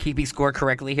 If I'm keeping score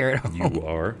correctly here at home. You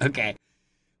are. Okay.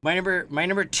 My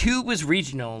number 2 was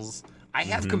regionals. I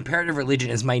have comparative religion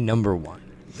as my number one.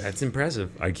 That's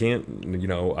impressive. I can't,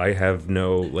 I have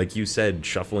no, like you said,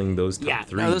 shuffling those top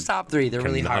three. Yeah, no, those top three, they're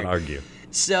really hard. Cannot argue.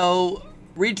 So,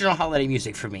 regional holiday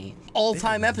music for me.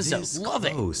 All-time episode. Love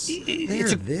close. it.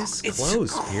 They're this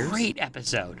close, It's a Pierce. great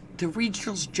episode. The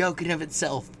regionals joke in of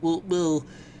itself will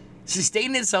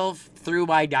sustain itself through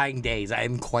my dying days. I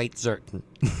am quite certain.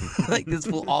 Like, this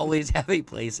will always have a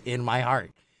place in my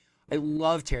heart. I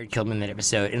love Terry Kilman in that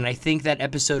episode, and I think that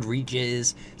episode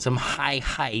reaches some high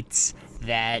heights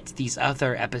that these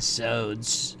other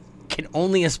episodes can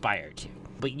only aspire to.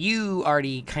 But you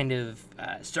already kind of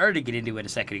started to get into it a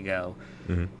second ago.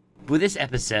 Mm-hmm. With this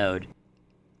episode,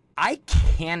 I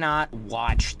cannot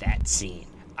watch that scene.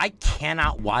 I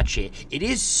cannot watch it. It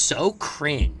is so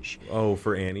cringe. Oh,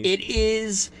 for Annie? It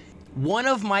is one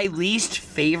of my least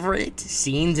favorite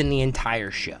scenes in the entire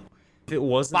show. If it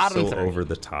wasn't Bottom so 30. over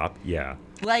the top, yeah.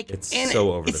 Like, It's and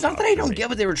so over the it's not top that I for don't me. get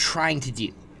what they were trying to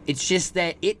do. It's just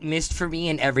that it missed for me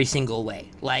in every single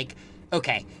way. Like,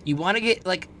 okay, you want to get,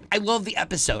 like, I love the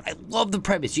episode. I love the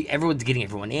premise. Everyone's getting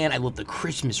everyone in. I love the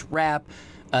Christmas rap.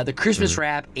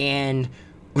 And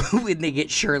when they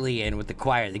get Shirley in with the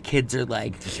choir, the kids are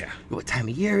like, what time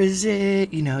of year is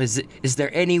it? Is there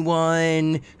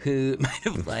anyone who might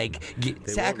have, like,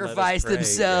 sacrificed pray,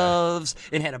 themselves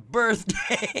and had a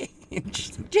birthday?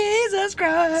 Jesus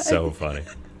Christ. So funny.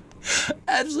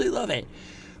 Absolutely love it.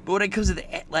 But when it comes to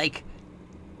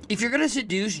if you're going to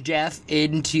seduce Jeff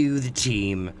into the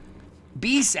team,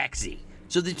 be sexy.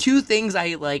 So the two things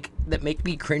I like that make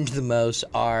me cringe the most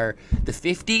are the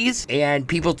 50s and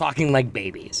people talking like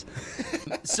babies.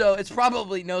 So it's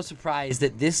probably no surprise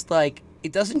that this,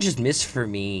 it doesn't just miss for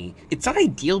me. It's not a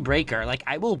deal breaker. Like,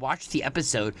 I will watch the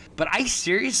episode, but I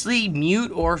seriously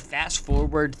mute or fast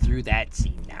forward through that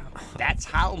scene now. That's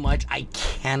how much I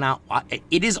cannot watch.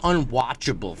 It is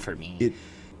unwatchable for me.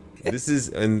 This is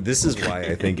why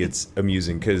I think it's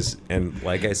amusing because, and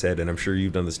like I said, and I'm sure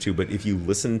you've done this too, but if you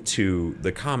listen to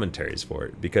the commentaries for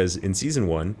it, because in season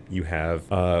 1 you have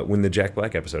when the Jack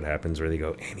Black episode happens where they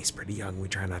go, Annie's pretty young, we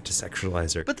try not to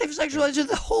sexualize her. But they've sexualized her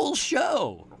the whole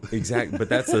show. Exactly, but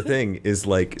that's the thing is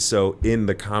so in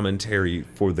the commentary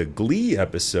for the Glee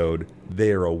episode,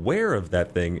 they're aware of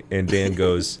that thing, and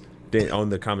on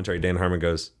the commentary, Dan Harmon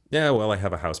goes, yeah, well, I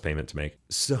have a house payment to make.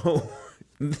 So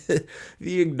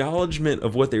the acknowledgement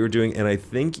of what they were doing, and I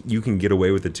think you can get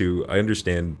away with it too. I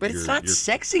understand. But it's not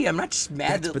sexy. I'm not just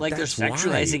mad that they're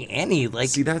sexualizing Annie.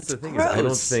 See, that's the thing. Gross. Is I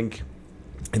don't think,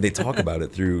 and they talk about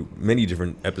it through many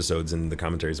different episodes and the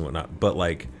commentaries and whatnot. But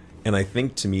and I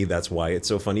think to me that's why it's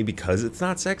so funny, because it's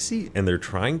not sexy and they're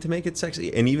trying to make it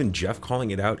sexy. And even Jeff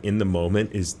calling it out in the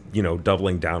moment is,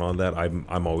 doubling down on that.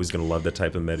 I'm always going to love that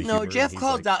type of meta humor. No, Jeff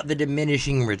called out the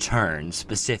diminishing return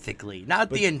specifically,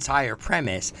 not the entire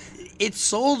premise. It's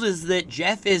sold as that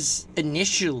Jeff is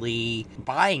initially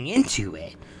buying into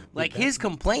it. His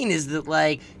complaint is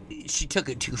that, she took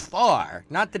it too far.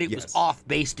 Not that it was off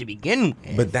base to begin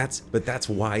with. But that's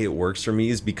why it works for me,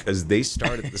 is because they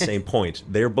start at the same point.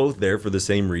 They're both there for the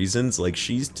same reasons. Like,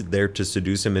 she's there to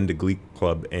seduce him into Glee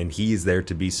Club, and he's there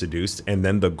to be seduced. And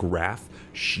then the graph,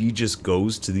 she just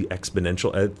goes to the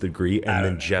exponential nth degree, and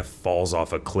then Jeff falls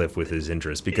off a cliff with his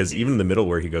interest. Because even in the middle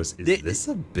where he goes, is this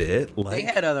a bit? They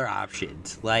had other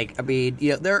options.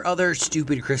 There are other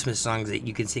stupid Christmas songs that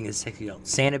you can sing as sexy.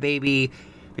 Santa Baby.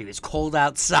 Maybe it's cold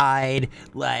outside.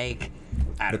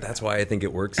 But that's why I think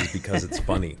it works, is because it's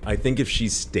funny. I think if she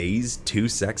stays too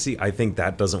sexy, I think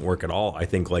that doesn't work at all. I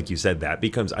think, like you said, I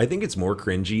think it's more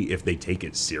cringy if they take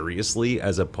it seriously,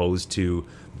 as opposed to,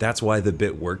 that's why the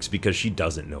bit works, because she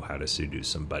doesn't know how to seduce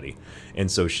somebody. And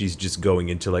so she's just going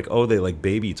into they like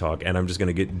baby talk, and I'm just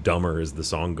going to get dumber as the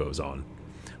song goes on.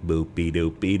 Boopy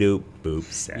doopy doop, boop,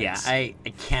 sex. Yeah, I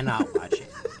cannot watch it.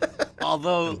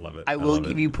 Although I will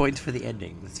give you points for the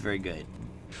ending. That's very good.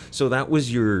 So that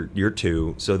was your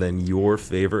two. So then your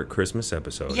favorite Christmas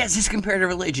episode. Yes, it's comparative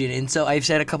religion. And so I've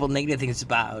said a couple negative things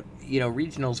about,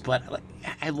 regionals, but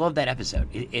I love that episode.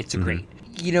 It's great.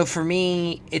 For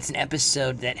me, it's an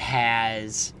episode that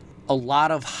has a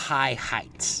lot of high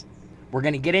heights. We're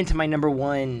going to get into my number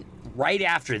one right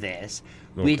after this,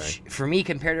 which for me,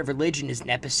 comparative religion is an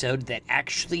episode that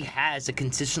actually has a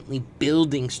consistently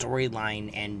building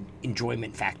storyline and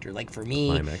enjoyment factor. Like, for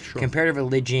me, comparative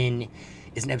religion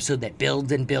is an episode that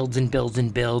builds and builds and builds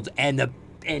and builds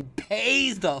and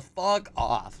pays the fuck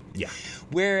off. Yeah.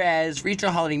 Whereas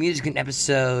regional holiday music is an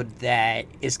episode that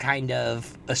is kind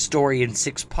of a story in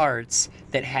 6 parts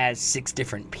that has 6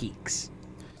 different peaks.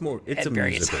 it's at a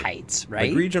various musical. heights, right?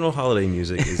 Like regional holiday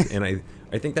music is, and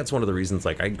I think that's one of the reasons.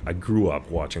 Like I grew up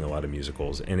watching a lot of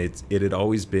musicals, and it had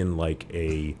always been like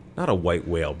not a white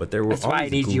whale, but there were That's why I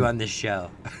always need you on this show.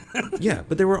 Yeah,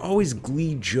 but there were always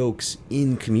Glee jokes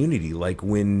in Community. Like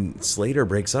when Slater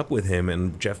breaks up with him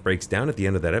and Jeff breaks down at the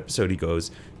end of that episode, he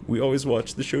goes, "We always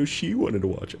watched the show she wanted to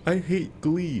watch. I hate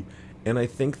Glee." And I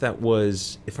think that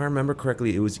was, if I remember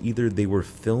correctly, it was either they were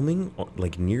filming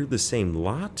like near the same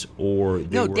lot, or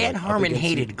they No, were, Dan like, up Harmon against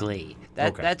hated Glee.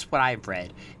 That's what I've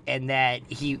read, and that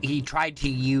he tried to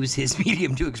use his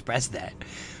medium to express that.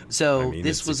 So I mean,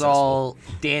 this it's was successful. all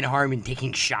Dan Harmon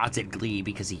taking shots at Glee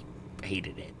because he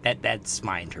hated it. That's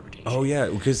my interpretation. Oh yeah,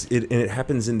 because it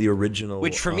happens in the original,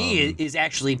 Which for me is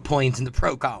actually points in the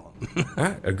pro column.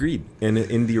 agreed. And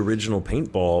in the original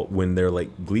Paintball, when their like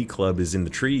Glee Club is in the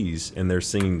trees and they're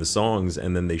singing the songs,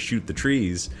 and then they shoot the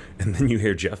trees, and then you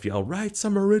hear Jeff yell, "Write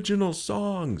some original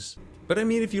songs." But I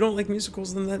mean, if you don't like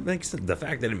musicals, then that makes sense. The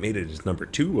fact that it made it as number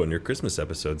 2 on your Christmas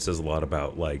episode says a lot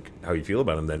about like how you feel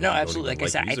about them. Then No, if you don't absolutely. even Like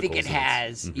I said, I think it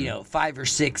musicals, has 5 or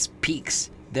 6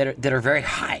 peaks that are very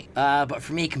high. But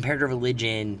for me, Compared to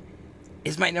Religion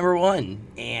is my number 1,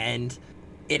 and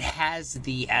it has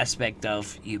the aspect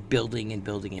of you building and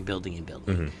building and building and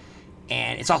building.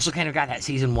 And it's also kind of got that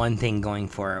season 1 thing going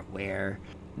for it, where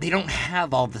they don't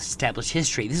have all this established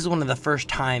history. This is one of the first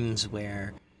times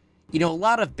where, a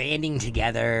lot of banding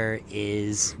together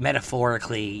is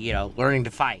metaphorically, learning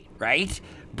to fight, right?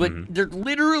 But they're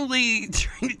literally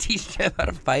trying to teach Jeff how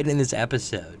to fight in this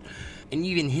episode. And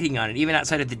even hitting on it, even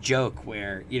outside of the joke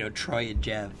where, Troy and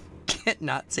Jeff can't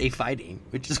not say fighting,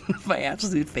 which is one of my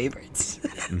absolute favorites.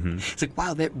 It's like,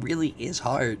 wow, that really is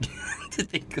hard to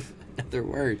think of another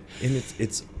word. And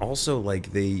it's also like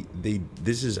I wrote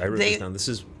this down.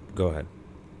 Go ahead.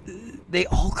 They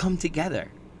all come together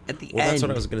at the end. Well, that's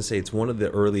what I was going to say. It's one of the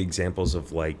early examples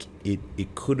of like it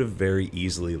could have very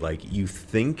easily, like, you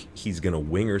think he's going to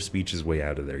wing or speech his way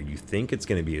out of there. You think it's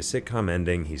going to be a sitcom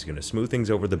ending. He's going to smooth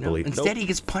things over the bully. Instead, he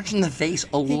gets punched in the face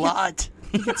a lot.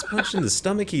 He gets punched in the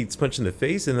stomach. He gets punched in the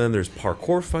face, and then there's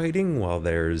parkour fighting while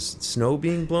there's snow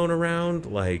being blown around.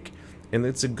 Like, and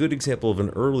it's a good example of an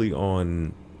early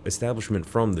on establishment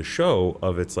from the show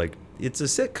of it's like, it's a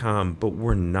sitcom, but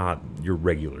we're not your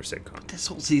regular sitcom. This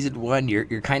whole season 1,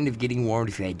 you're kind of getting warmed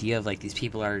with the idea of like these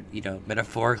people are,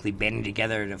 metaphorically banding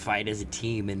together to fight as a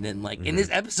team, and then like in this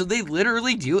episode they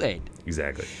literally do it.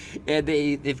 Exactly. And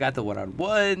they've got the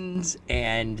one-on-ones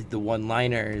and the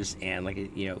one-liners, and like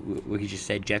what you just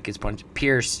said, Jeff gets punched.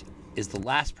 Pierce is the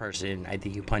last person I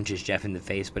think who punches Jeff in the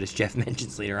face, but as Jeff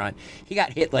mentions later on, he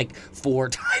got hit like 4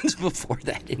 times before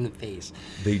that in the face.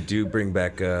 They do bring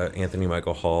back Anthony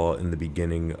Michael Hall in the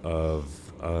beginning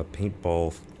of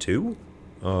Paintball 2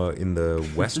 in the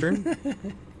Western.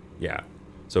 Yeah.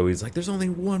 So he's like, there's only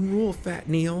one rule, Fat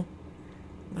Neil.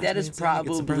 That is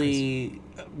probably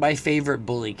my favorite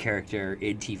bully character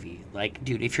in TV. Like,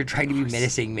 dude, if you're trying to be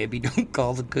menacing, maybe don't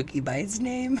call the cookie by its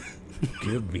name.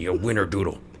 Give me a winner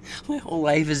doodle. My whole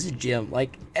life is a gym.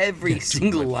 Like, every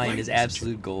single line is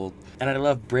absolute gold. And I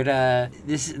love Britta.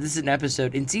 This is an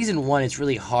episode. In season 1, it's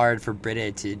really hard for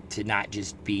Britta to not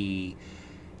just be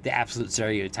the absolute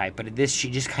stereotype. But in this,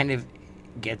 she just kind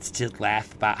gets to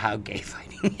laugh about how gay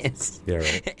fighting is. Yeah,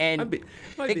 right. And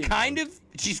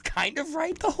she's kind of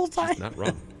right the whole time. Not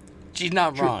wrong. She's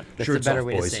not wrong. That's a better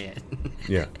way to boys. say it.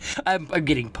 Yeah. I'm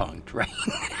getting punked, right?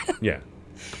 Yeah.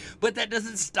 But that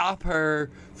doesn't stop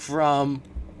her from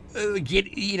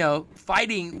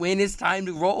fighting when it's time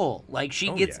to roll. Like,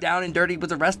 she gets down and dirty with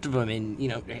the rest of them, and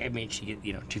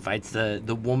she fights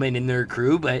the woman in their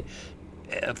crew, but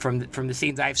from the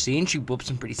scenes I've seen, she whoops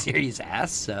some pretty serious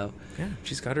ass. So yeah,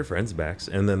 she's got her friends' backs,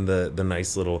 and then the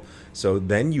nice little. So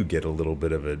then you get a little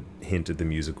bit of a hint at the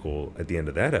musical at the end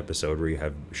of that episode, where you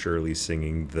have Shirley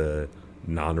singing the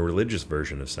non-religious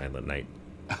version of Silent Night.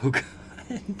 Oh God!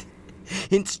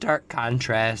 In stark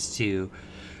contrast to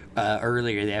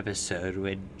earlier in the episode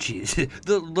when she's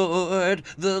the Lord,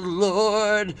 the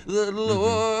Lord, the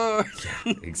Lord.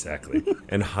 Yeah, exactly.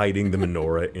 And hiding the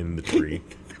menorah in the tree.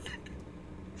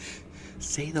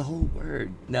 Say the whole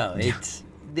word. No,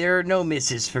 there are no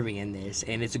misses for me in this,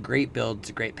 and it's a great build, it's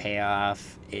a great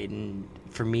payoff, and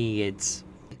for me, it's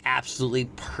an absolutely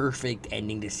perfect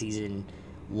ending to season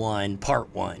 1,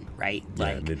 part 1, right?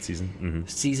 Yeah, mid-season. Mm-hmm.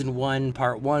 Season 1,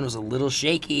 part 1 was a little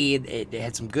shaky. It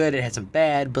had some good, it had some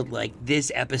bad, but like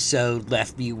this episode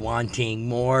left me wanting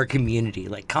more Community.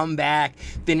 Like, come back,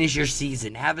 finish your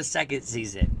season, have a second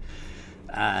season.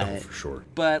 For sure.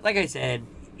 But like I said,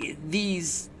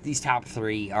 these top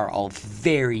 3 are all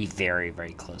very, very,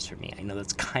 very close for me. I know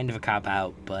that's kind of a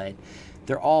cop-out, but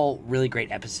they're all really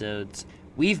great episodes.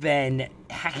 we've been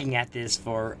hacking at this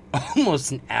for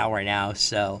almost an hour now,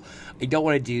 so I don't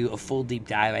want to do a full deep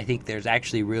dive. I think there's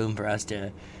actually room for us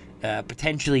to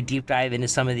potentially deep dive into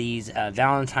some of these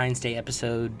Valentine's Day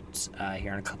episodes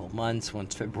here in a couple months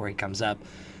once February comes up.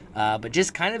 But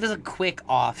just kind of as a quick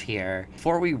off here,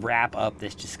 before we wrap up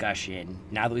this discussion,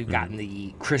 now that we've gotten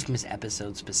the Christmas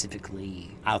episode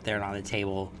specifically out there and on the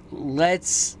table,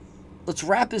 let's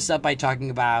wrap this up by talking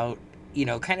about, you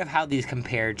know, kind of how these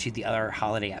compare to the other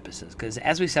holiday episodes. Because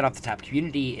as we said off the top,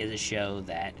 Community is a show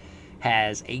that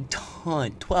has a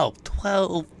ton, 12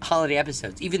 holiday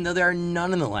episodes, even though there are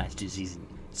none in the last 2 seasons.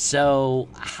 So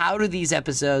how do these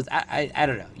episodes, I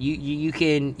don't know, you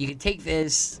can take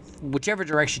this whichever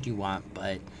direction you want,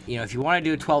 but, you know, if you want to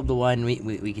do a 12-1,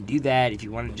 we can do that. If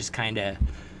you want to just kind of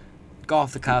go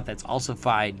off the cuff, that's also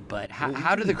fine. But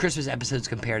how do the Christmas episodes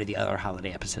compare to the other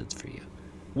holiday episodes for you?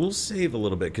 We'll save a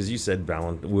little bit because you said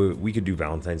we could do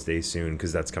Valentine's Day soon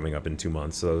because that's coming up in 2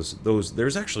 months. So those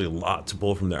there's actually a lot to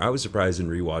pull from there. I was surprised in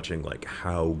rewatching like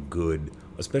how good,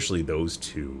 especially those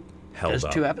two, held up.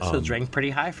 Those 2 episodes ranked pretty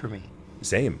high for me.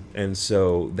 Same. And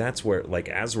so that's where, like,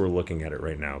 as we're looking at it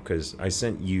right now, because I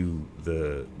sent you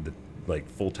the like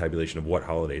full tabulation of what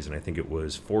holidays, and I think it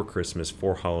was 4 Christmas,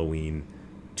 4 Halloween,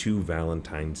 2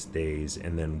 Valentine's Days,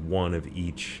 and then 1 of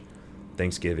each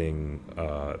Thanksgiving,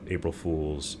 April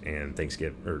Fool's, and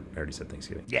Thanksgiving. Or I already said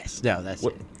Thanksgiving. Yes. No, that's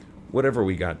it. Whatever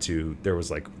we got to, there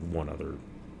was like one other.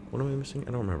 What am I missing?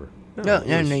 I don't remember. No,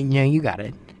 you got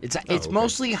it. It's okay.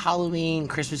 Mostly Halloween,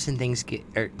 Christmas, and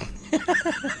Thanksgiving.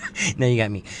 No, you got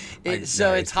me.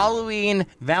 It's Halloween,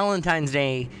 Valentine's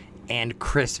Day, and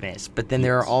Christmas. But then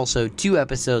there are also 2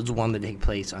 episodes, one that take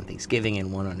place on Thanksgiving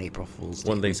and one on April Fool's Day.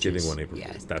 One Thanksgiving, one April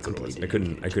Fool's. That's what it was. I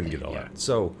couldn't get all that.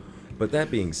 So, but that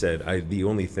being said, the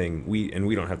only thing we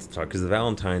don't have to talk because the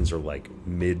Valentines are like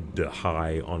mid to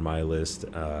high on my list.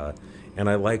 And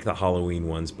I like the Halloween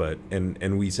ones, but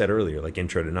and we said earlier, like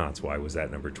Intro to Knots, why was that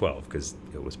number 12? Because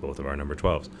it was both of our number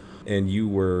 12s. And you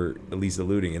were at least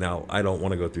alluding, and I don't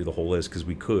want to go through the whole list because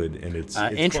we could, and it's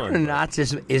Intro fun, to Knots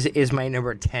is my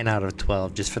number 10 out of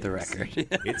 12, just for the record.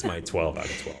 It's my 12 out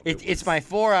of 12. It's my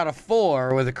 4 out of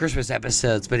 4 with the Christmas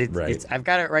episodes, but Right. I've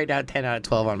got it right now 10 out of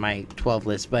 12 on my 12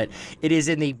 list, but it is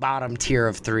in the bottom tier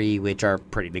of 3, which are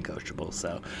pretty negotiable.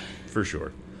 So, for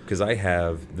sure. Because I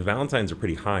have the Valentines are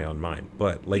pretty high on mine,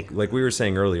 but like we were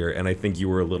saying earlier, and I think you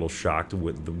were a little shocked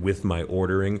with my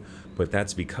ordering, but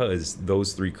that's because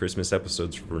those 3 Christmas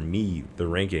episodes for me, the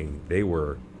ranking, they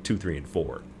were 2, 3, and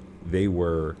 4. They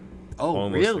were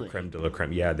almost really? the creme de la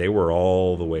creme. Yeah, they were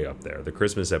all the way up there. The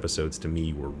Christmas episodes to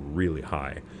me were really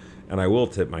high, and I will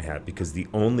tip my hat because the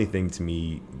only thing to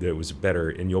me that was better,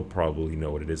 and you'll probably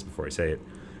know what it is before I say it.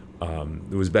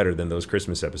 It was better than those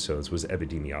Christmas episodes was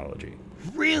Epidemiology.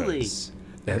 Really?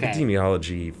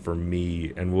 Epidemiology for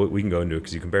me, and we can go into it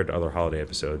because you compare it to other holiday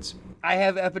episodes. I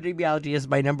have Epidemiology as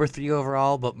my number 3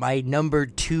 overall, but my number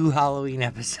 2 Halloween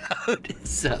episode.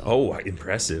 So. Oh,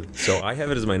 impressive. So I have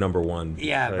it as my number 1.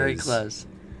 Yeah, very close.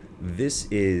 This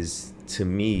is, to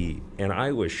me, and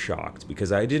I was shocked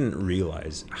because I didn't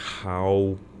realize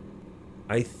how,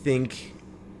 I think,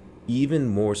 even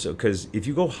more so, because if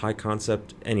you go high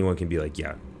concept, anyone can be like,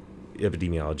 yeah,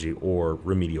 Epidemiology or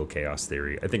Remedial Chaos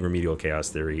Theory. I think Remedial Chaos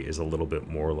Theory is a little bit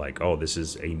more like, oh, this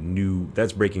is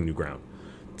that's breaking new ground.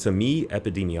 To me,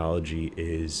 Epidemiology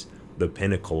is the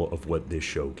pinnacle of what this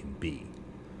show can be.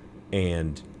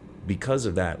 And because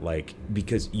of that,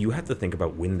 because you have to think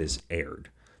about when this aired.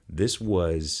 This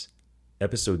was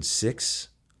episode 6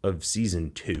 of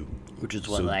season 2. Which is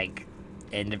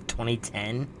end of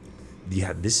 2010?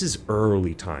 Yeah, this is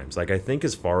early times. I think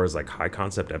as far as high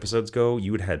concept episodes go,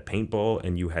 you had Paintball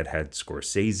and you had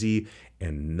Scorsese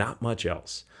and not much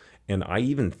else. And I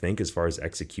even think as far as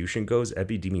execution goes,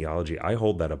 Epidemiology, I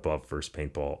hold that above First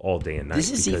Paintball all day and night.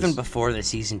 This is even before the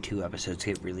season 2 episodes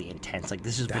get really intense.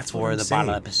 This is before the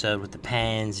bottle episode with the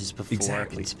pens. This is before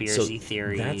conspiracy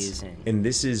theories. And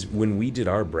this is when we did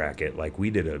our bracket. We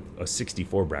did a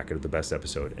 64 bracket of the best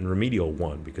episode, and Remedial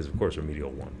won because of course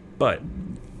Remedial won. But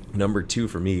number 2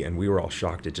 for me, and we were all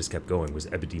shocked it just kept going, was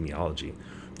Epidemiology.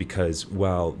 Because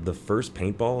while the first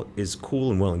Paintball is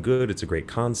cool and well and good, it's a great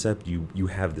concept, you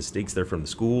have the stakes there from the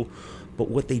school, but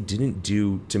what they didn't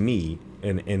do to me,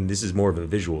 and this is more of a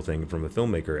visual thing from a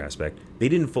filmmaker aspect, they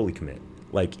didn't fully commit.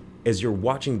 As you're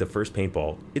watching the first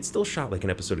Paintball, it's still shot like an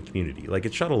episode of Community.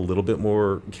 It's shot a little bit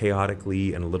more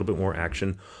chaotically and a little bit more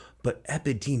action, but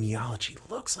Epidemiology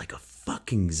looks like a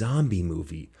fucking zombie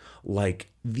movie.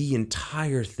 The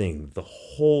entire thing,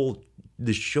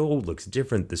 the show looks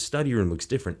different. The study room looks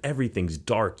different. Everything's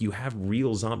dark. You have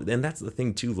real zombies. And that's the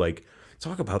thing too,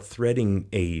 talk about threading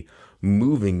a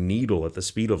moving needle at the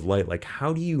speed of light. Like,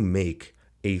 how do you make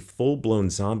a full-blown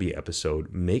zombie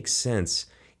episode make sense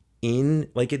in,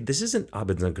 like, this isn't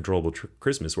Abed's Uncontrollable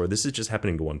Christmas, where this is just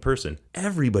happening to one person.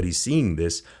 Everybody's seeing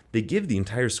this. They give the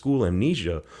entire school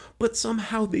amnesia, but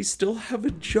somehow they still have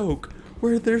a joke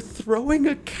where they're throwing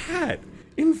a cat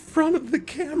in front of the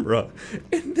camera,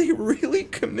 and they really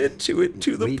commit to it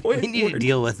to the point we need to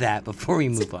deal with that before we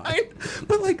move on.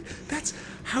 But like, that's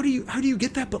how do you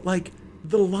get that? But like,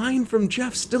 the line from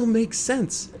Jeff still makes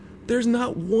sense. There's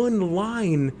not one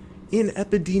line in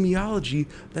epidemiology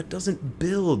that doesn't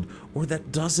build or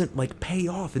that doesn't like pay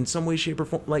off in some way, shape, or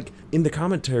form. Like in the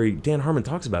commentary, Dan Harmon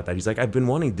talks about that. He's like, I've been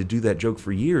wanting to do that joke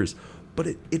for years, but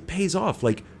it pays off.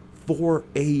 Like, for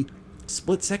a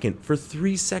split second, for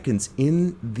 3 seconds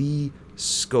in the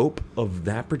scope of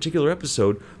that particular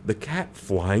episode, the cat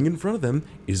flying in front of them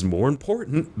is more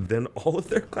important than all of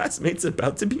their classmates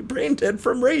about to be brain dead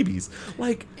from rabies.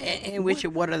 Like, and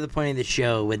what other point of the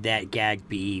show would that gag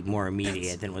be more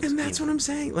immediate than what's? And that's what I'm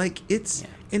saying. Like, it's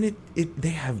and they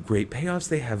have great payoffs.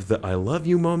 They have the "I love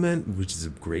you" moment, which is a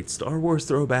great Star Wars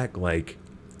throwback. Like,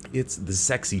 it's the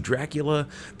sexy Dracula.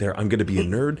 There, I'm gonna be a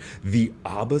nerd. The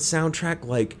ABBA soundtrack.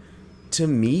 Like, to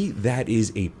me, that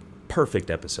is a perfect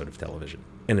episode of television,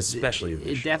 and especially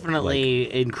it definitely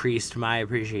increased my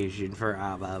appreciation for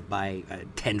ABBA by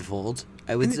tenfold,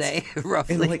 I would say,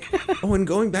 roughly. And like, and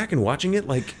going back and watching it,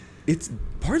 like, it's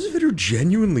parts of it are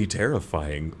genuinely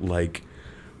terrifying. Like,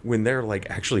 when they're like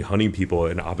actually hunting people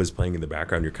and ABBA's playing in the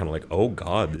background, you're kind of like, oh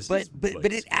god, this is but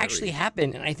it actually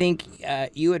happened, and I think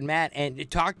you and Matt and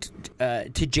talked to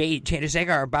Jay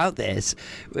Chandrasekhar about this,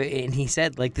 and he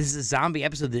said like this is a zombie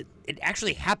episode that it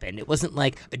actually happened. It wasn't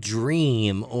like a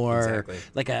dream or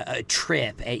like a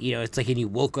trip. It's like, and you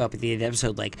woke up at the end of the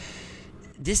episode like,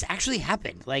 this actually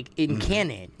happened, like in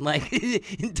canon, like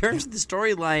in terms of the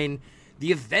storyline,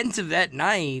 the events of that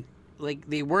night. Like,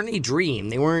 they weren't a dream.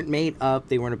 They weren't made up.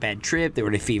 They weren't a bad trip. They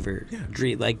weren't a fever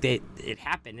dream. Like, it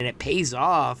happened, and it pays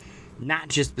off not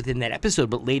just within that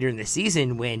episode, but later in the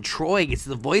season when Troy gets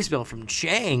the voicemail from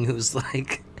Chang, who's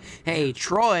like, hey,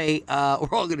 Troy, we're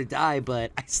all going to die,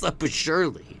 but I slept with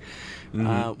Shirley,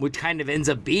 which kind of ends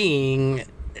up being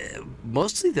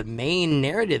mostly the main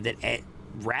narrative that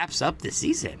wraps up the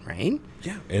season, right?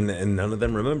 Yeah, and none of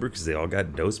them remember because they all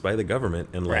got dosed by the government,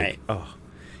 and like,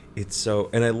 it's so,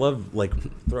 and I love like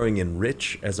throwing in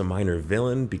Rich as a minor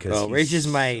villain because Rich is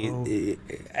my.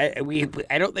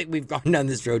 I don't think we've gone down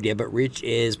this road yet, but Rich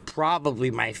is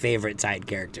probably my favorite side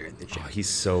character in the show. Oh, he's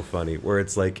so funny. Where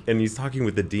it's like, and he's talking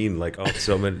with the dean like, oh,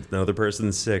 another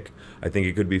person's sick. I think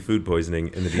it could be food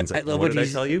poisoning, and the dean's like, what did I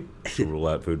tell you? To rule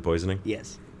out food poisoning.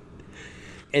 Yes.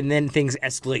 And then things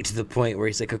escalate to the point where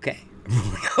he's like, okay, I'm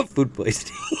ruling out food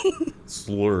poisoning.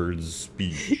 Slurred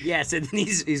speech. Yes, and then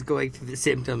he's going through the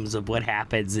symptoms of what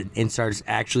happens and starts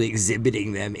actually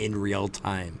exhibiting them in real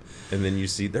time. And then you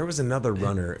see there was another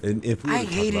runner. And if we I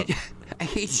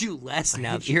hate you less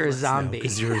now that you're a zombie.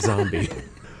 Because you're a zombie.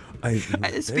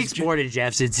 It speaks more to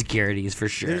Jeff's insecurities for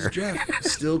sure. There's Jeff,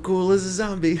 still cool as a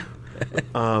zombie.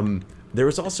 There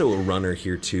was also a runner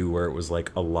here too where it was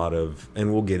like a lot of,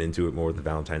 and we'll get into it more with the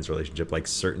Valentine's relationship, like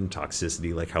certain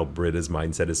toxicity, like how Britta's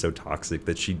mindset is so toxic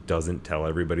that she doesn't tell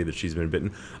everybody that she's been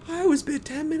bitten. I was bit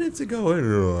 10 minutes ago and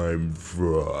I'm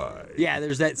fried. Yeah,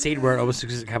 there's that scene where it almost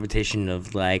looks like a competition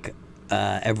of like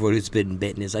everyone who's been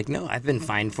bitten is like, no, I've been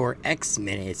fine for X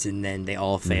minutes, and then they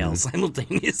all fail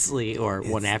simultaneously or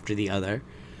one after the other.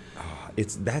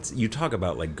 You talk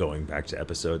about like going back to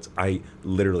episodes. I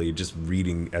literally just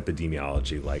reading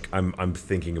epidemiology, like I'm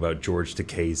thinking about George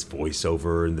Takei's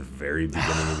voiceover in the very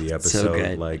beginning of the episode. So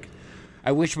good. Like,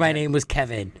 I wish my name was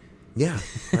Kevin. Yeah,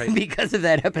 right. Because of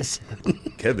that episode.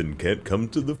 Kevin can't come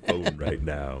to the phone right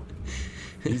now.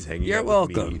 He's hanging You're out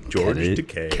welcome, with me, George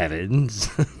Takei. Kevin's.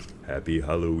 Happy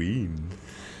Halloween.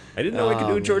 I didn't know I could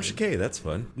do a George Takei. That's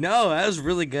fun. No, that was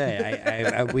really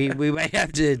good. We might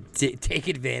have to take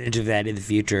advantage of that in the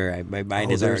future. My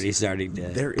mind is already starting to.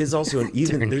 There is also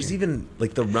even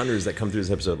like the runners that come through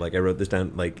this episode. Like I wrote this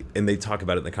down, like, and they talk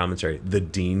about it in the commentary. The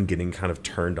dean getting kind of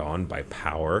turned on by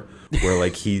power, where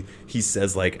like he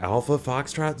says like Alpha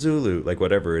Foxtrot Zulu, like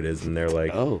whatever it is, and they're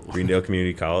like Greendale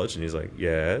Community College, and he's like,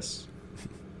 yes,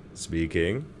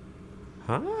 speaking,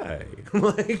 hi,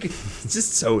 like it's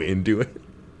just so into it.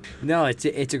 No, it's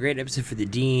a great episode for the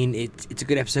dean. It's a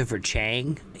good episode for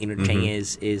Chang. Chang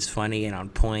is funny and on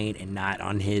point, and not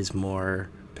on his more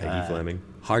Peggy Fleming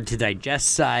hard to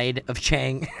digest side of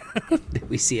Chang that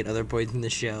we see at other points in the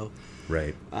show.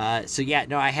 Right. So yeah,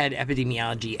 no, I had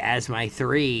epidemiology as my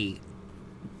 3.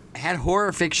 I had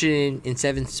horror fiction in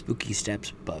 7 Spooky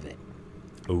Steps above it.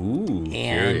 Ooh,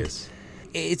 curious.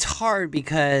 it's hard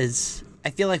because I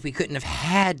feel like we couldn't have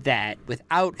had that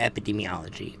without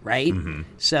epidemiology, right?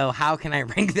 So how can I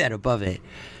rank that above it?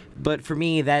 But for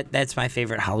me, that's my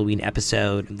favorite Halloween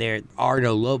episode. There are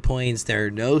no low points, there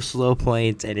are no slow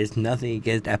points, and it's nothing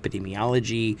against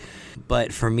epidemiology.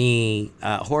 But for me,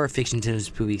 horror fiction to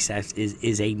spooky sex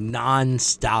is a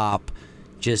non-stop,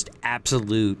 just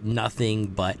absolute nothing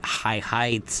but high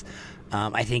heights.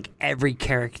 I think every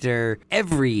character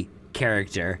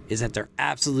is at their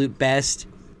absolute best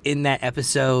in that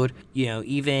episode. You know,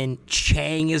 even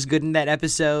Chang is good in that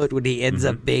episode when he ends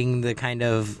up being the kind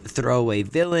of throwaway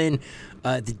villain.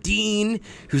 The Dean,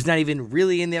 who's not even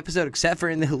really in the episode except for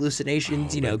in the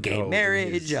hallucinations, gay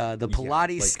marriage, the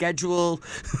Pilates schedule.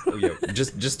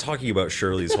 Just talking about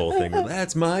Shirley's whole thing.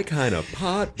 That's my kind of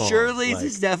pot bomb. Shirley's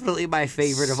is definitely my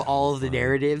favorite of all of the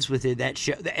narratives within that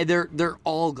show. They're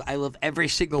all, I love every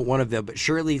single one of them, but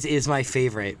Shirley's is my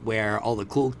favorite, where all the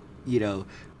cool,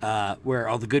 where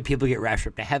all the good people get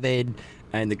raptured up to heaven,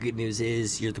 and the good news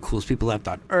is you're the coolest people left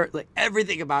on earth. Like,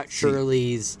 everything about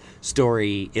Shirley's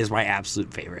story is my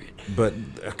absolute favorite. But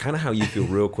kind of how you feel,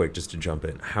 real quick, just to jump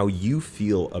in, how you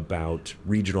feel about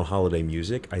regional holiday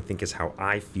music, I think is how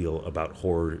I feel about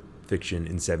horror fiction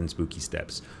in Seven Spooky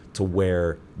Steps, to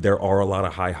where there are a lot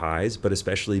of high highs, but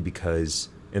especially because,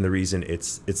 and the reason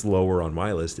it's lower on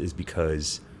my list is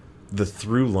because the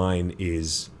through line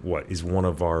is one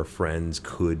of our friends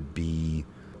could be,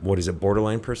 what is it,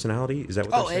 borderline personality? Is that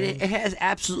what they're saying? It has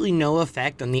absolutely no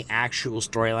effect on the actual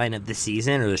storyline of the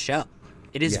season or the show.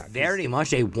 It is very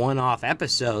much a one-off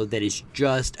episode that is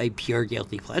just a pure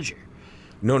guilty pleasure.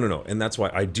 No. And that's why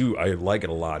I like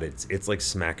it a lot. It's like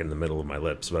smack in the middle of my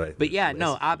lips. But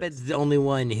Abed's the only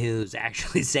one who's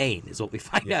actually sane, is what we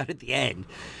find out at the end.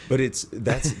 But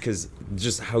that's because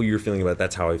just how you're feeling about it,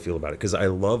 that's how I feel about it. Because I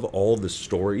love all the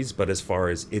stories, but as far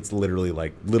as, it's literally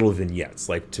like little vignettes.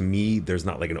 Like, to me, there's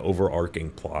not like an overarching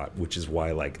plot, which is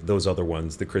why, like, those other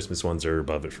ones, the Christmas ones, are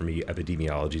above it for me.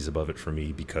 Epidemiology is above it for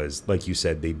me because, like you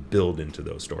said, they build into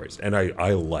those stories. And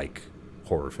I like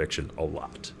horror fiction a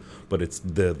lot. But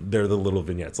they're the little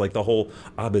vignettes. Like, the whole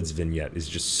Abed's vignette is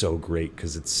just so great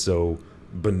because it's so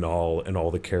banal and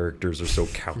all the characters are so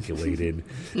calculated.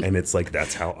 And it's like,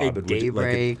 that's how Abed would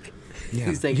Daybreak.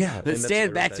 He's like, let's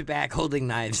stand back to back back holding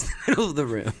knives in the middle of the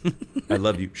room. I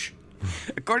love you. Shh.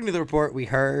 According to the report we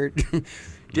heard,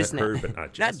 just now, but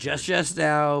not just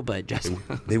now, but just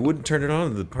they wouldn't turn it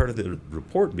on, the part of the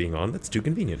report being on. That's too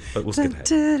convenient. But we'll skip ahead.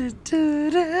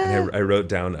 And I wrote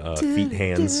down feet,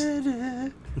 hands.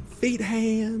 Feet,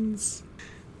 hands.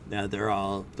 No, they're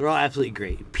all absolutely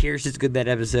great. Pierce is good in that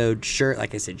episode.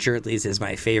 Like I said, Shirley's is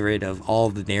my favorite of all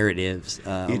the narratives,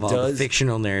 of all the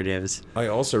fictional narratives. I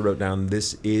also wrote down,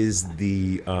 this is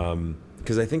the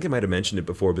because I think I might have mentioned it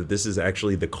before, but this is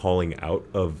actually the calling out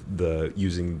of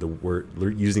using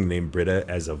the name Britta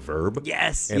as a verb.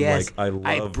 Yes, and yes. Like,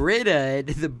 I Britta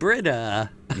the Britta.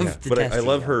 But I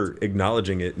love her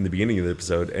acknowledging it in the beginning of the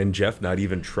episode, and Jeff not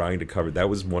even trying to cover it. That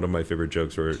was one of my favorite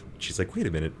jokes, where she's like, "Wait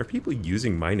a minute, are people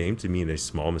using my name to mean a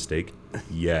small mistake?"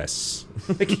 Yes.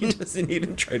 Like, he doesn't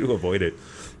even try to avoid it.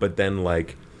 But then,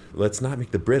 like, let's not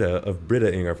make the Britta of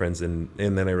Britta-ing our friends. And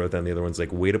then I wrote down the other ones,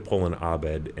 like, way to pull an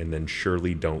Abed, and then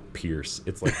Shirley don't Pierce.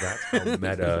 It's like, that's how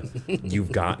meta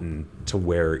you've gotten to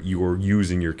where you're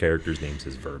using your characters' names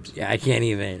as verbs. Yeah, I can't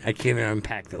even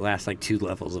unpack the last, like, 2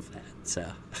 levels of that, so.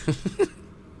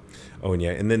 Oh, and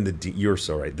yeah, and then you're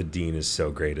so right. The Dean is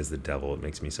so great as the devil. It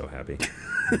makes me so happy.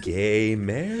 Gay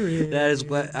marriage. That is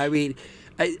what, I mean,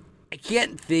 I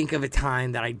can't think of a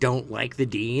time that I don't like the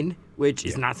Dean, which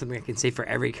is not something I can say for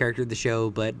every character of the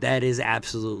show, but that is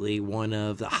absolutely one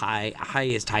of the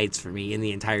highest heights for me in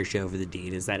the entire show for the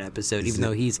Dean, is that episode, even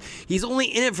though he's only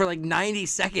in it for like 90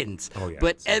 seconds. Oh, yeah,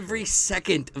 but every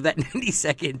second of that 90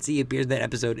 seconds he appears in that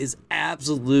episode is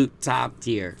absolute top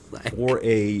tier. Like, or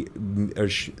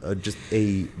just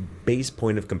a base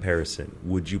point of comparison,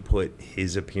 would you put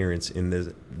his appearance in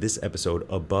this episode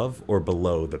above or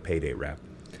below the Payday rap?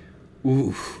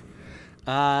 Ooh.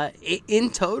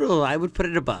 In total, I would put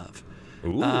it above.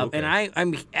 Ooh, okay. And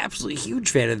I'm absolutely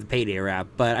huge fan of the Payday rap,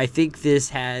 but I think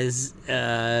this has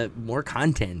more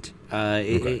content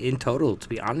in total, to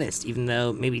be honest, even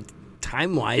though maybe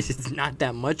time-wise it's not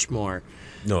that much more.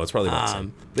 No, it's probably not the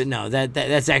same. But no,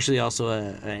 that's actually also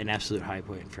an absolute high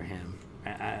point for him.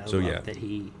 I love that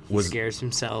he scares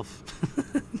himself.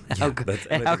 how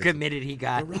committed he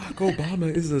got. Barack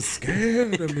Obama is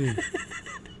scared of me.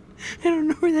 I don't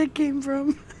know where that came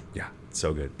from. Yeah,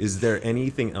 so good. Is there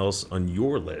anything else on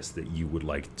your list that you would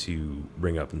like to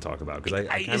bring up and talk about?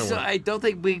 Because I don't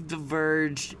think we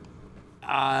diverged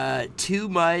too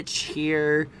much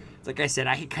here. like I said,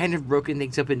 I had kind of broken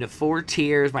things up into 4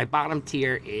 tiers. My bottom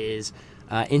tier is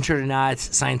Intro to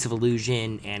Knots, Science of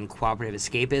Illusion, and Cooperative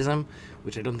Escapism,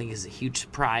 which I don't think is a huge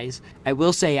surprise. I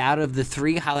will say, out of the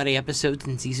 3 holiday episodes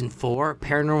in season 4,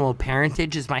 Paranormal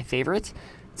Parentage is my favorite.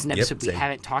 It's an episode we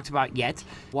haven't talked about yet.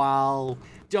 While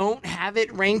don't have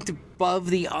it ranked above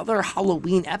the other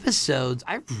Halloween episodes,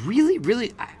 I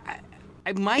really,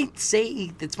 I might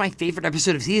say that's my favorite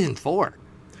episode of season 4.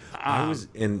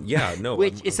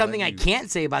 Which is something I can't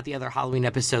say about the other Halloween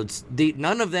episodes.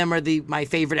 None of them are my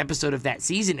favorite episode of that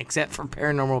season, except for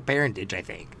Paranormal Parentage, I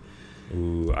think.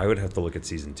 Ooh, I would have to look at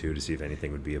season 2 to see if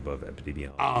anything would be above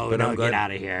Epidemiology. Oh, but no, get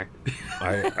out of here.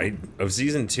 Of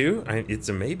season 2, it's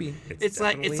a maybe. It's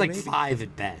like 5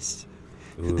 at best.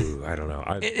 Ooh, I don't know.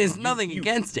 It's nothing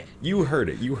against it. You heard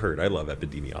it. I love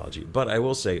Epidemiology. But I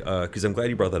will say, because I'm glad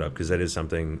you brought that up, because that is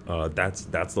something,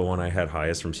 that's the one I had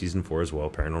highest from season 4 as well,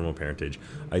 Paranormal Parentage.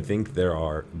 I think there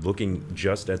are, looking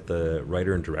just at the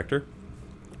writer and director,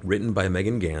 written by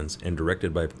Megan Gans and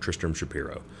directed by Tristram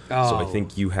Shapiro. Oh, so I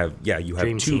think you have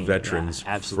 2 veterans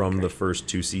from great. The first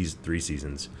 3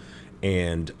 seasons.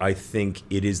 And I think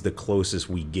it is the closest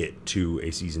we get to a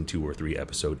season 2 or 3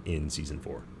 episode in season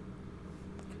 4.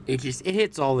 It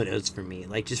hits all the notes for me.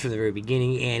 Like, just from the very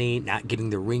beginning, Annie not getting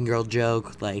the ring girl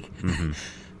joke. Like,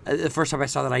 the first time I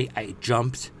saw that, I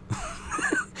jumped.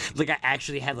 Like, I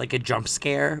actually had, like, a jump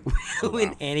scare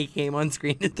when Annie came on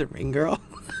screen as the ring girl.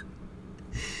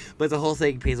 But the whole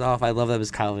thing pays off. I love that it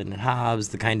was Calvin and Hobbes,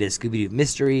 the kind of Scooby-Doo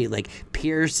mystery. Like,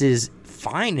 Pierce is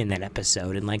fine in that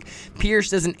episode. And, like,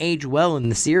 Pierce doesn't age well in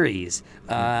the series.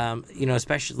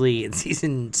 Especially in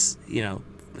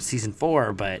season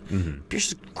 4, but Pierce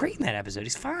is great in that episode.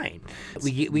 He's fine.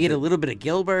 We get a little bit of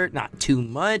Gilbert, not too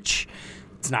much.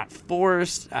 It's not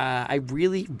forced. I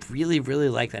really, really, really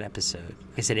like that episode.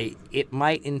 Like I said, it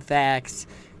might, in fact,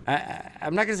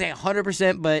 I'm not going to say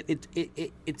 100%, but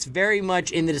it's very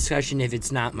much in the discussion if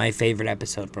it's not my favorite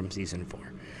episode from season 4.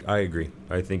 I agree.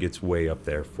 I think it's way up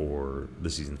there for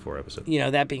the season 4 episode.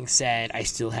 That being said, I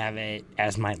still have it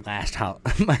as my last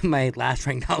my last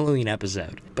ranked Halloween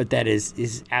episode. But that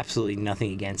is absolutely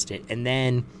nothing against it. And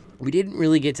then we didn't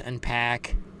really get to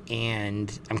unpack,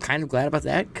 and I'm kind of glad about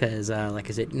that because, like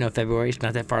I said, February is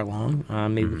not that far along.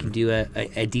 Maybe we can do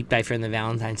a deep dive from the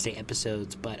Valentine's Day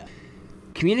episodes. But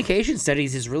communication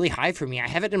studies is really high for me. I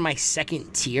have it in my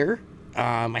second tier.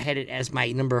 I had it as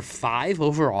my number 5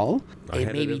 overall.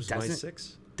 It maybe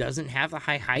doesn't have the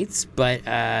high heights, but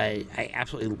I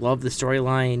absolutely love the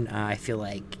storyline. I feel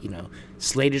like,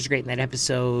 Slater's great in that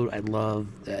episode. I love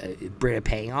Britta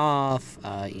paying off,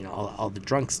 all the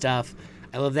drunk stuff.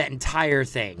 I love that entire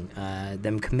thing,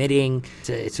 them committing.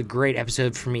 It's a great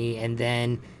episode for me. And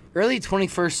then early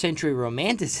 21st century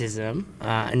romanticism,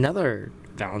 another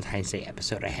Valentine's Day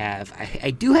episode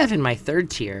I do have in my 3rd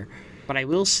tier. But I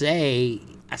will say,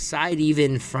 aside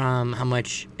even from how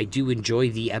much I do enjoy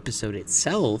the episode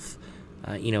itself,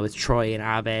 with Troy and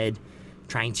Abed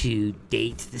trying to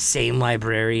date the same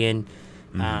librarian,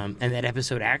 and that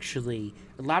episode actually,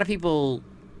 a lot of people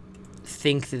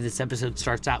think that this episode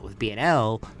starts out with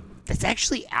BNL. That's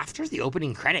actually after the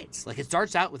opening credits. Like, it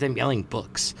starts out with them yelling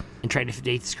books and trying to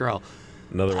date this girl.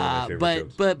 Another one of my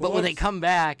favorite jokes. But when they come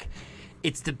back,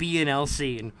 it's the BNL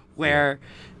scene where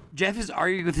Jeff is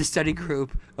arguing with his study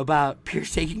group about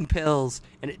Pierce taking pills,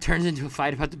 and it turns into a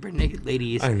fight about the bare naked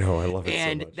ladies. I know, I love it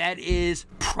and so much. That is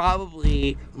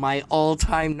probably my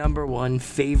all-time number 1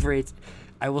 favorite,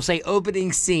 I will say,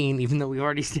 opening scene, even though we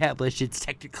already established it's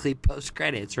technically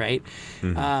post-credits, right?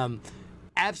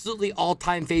 Absolutely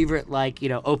all-time favorite,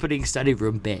 opening study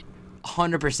room bit.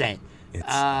 100%.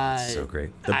 It's so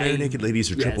great. The bare naked ladies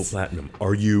are triple platinum.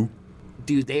 Are you?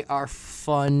 Dude, they are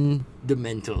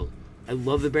fundamental. I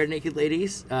love the bare naked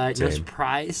ladies. No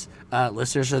surprise,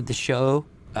 listeners of the show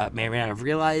may or may not have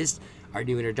realized our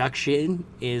new introduction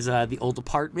is The Old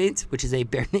Apartment, which is a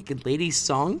bare naked ladies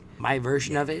song. My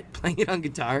version of it, playing it on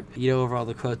guitar, over all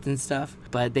the quotes and stuff.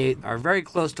 But they are very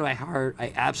close to my heart.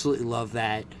 I absolutely love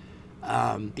that.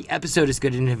 The episode is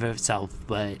good in and of itself,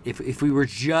 but if we were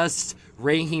just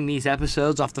ranking these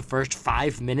episodes off the first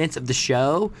 5 minutes of the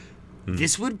show,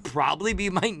 this would probably be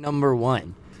my number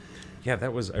 1. Yeah,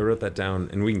 I wrote that down,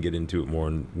 and we can get into it more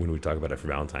when we talk about it for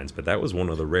Valentine's, but that was one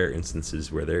of the rare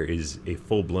instances where there is a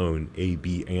full-blown A,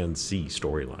 B, and C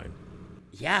storyline.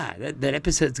 Yeah, that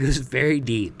episode goes very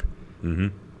deep.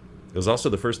 It was also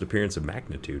the first appearance of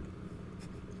Magnitude.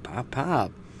 Pop,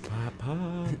 pop. Pop,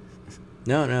 pop.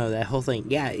 No, that whole thing.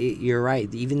 Yeah, you're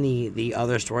right. Even the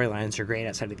other storylines are great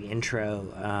outside of the intro,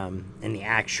 and the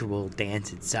actual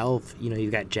dance itself. You know,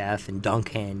 you've got Jeff and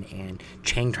Duncan and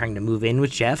Chang trying to move in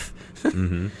with Jeff,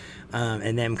 and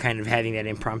them kind of having that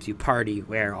impromptu party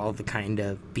where all the kind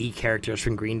of B characters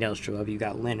from Greendale show up. You've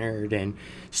got Leonard and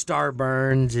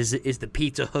Starburns is the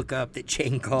pizza hookup that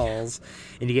Chang calls,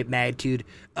 and you get Magnitude.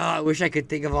 Oh, I wish I could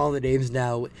think of all the names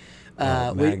now.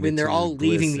 When they're all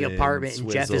leaving the apartment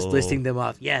and Jeff is listing them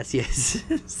off. Yes.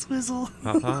 Swizzle.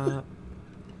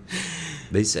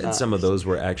 They said some of those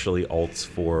were actually alts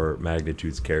for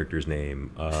Magnitude's character's name.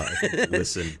 I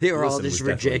think they were all Listen just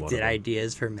was definitely one of rejected them.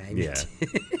 ideas for Magnitude.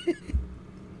 Yeah.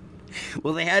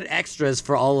 Well, they had extras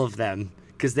for all of them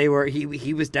because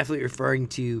he was definitely referring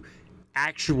to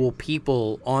actual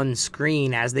people on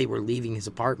screen as they were leaving his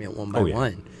apartment one by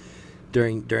one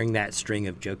during that string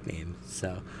of joke names.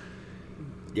 So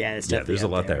yeah, it's definitely there's a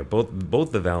up lot there.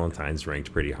 Both the Valentines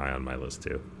ranked pretty high on my list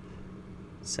too.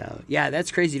 So yeah, that's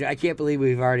crazy. I can't believe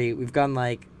we've gone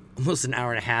like almost an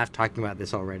hour and a half talking about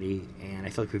this already, and I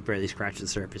feel like we've barely scratched the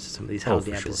surface of some of these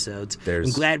holiday for sure. episodes. There's-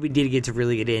 I'm glad we did get to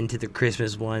really get into the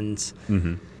Christmas ones.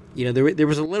 Mm-hmm. You know, there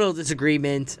was a little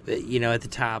disagreement, you know, at the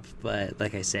top, but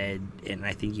like I said, and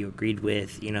I think you agreed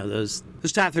with, you know, those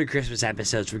top 3 Christmas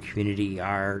episodes for Community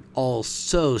are all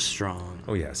so strong.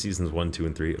 Oh yeah, seasons 1, 2,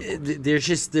 and 3.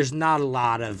 There's not a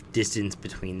lot of distance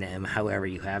between them, however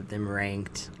you have them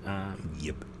ranked.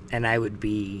 Yep. And I would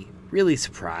be really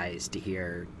surprised to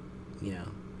hear, you know,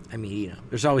 I mean, you know,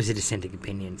 there's always a dissenting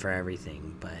opinion for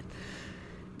everything, but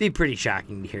it'd be pretty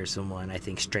shocking to hear someone, I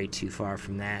think, straight too far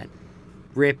from that.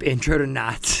 Rip Intro to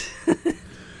Knots.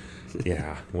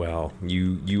 Yeah. Well,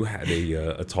 you had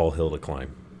a tall hill to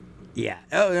climb. Yeah.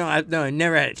 Oh, no, I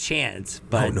never had a chance.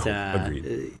 But,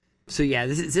 Agreed. So, yeah,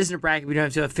 this isn't a bracket. We don't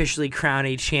have to officially crown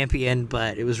a champion,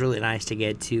 but it was really nice to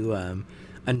get to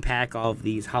unpack all of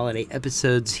these holiday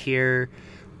episodes here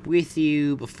with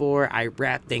you. Before I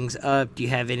wrap things up, do you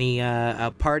have any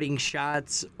parting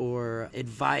shots or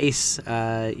advice,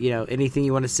 you know, anything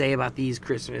you want to say about these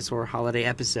Christmas or holiday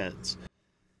episodes?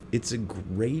 It's a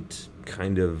great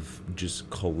kind of just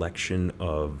collection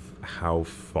of how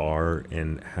far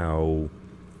and how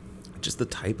just the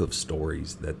type of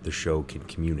stories that the show can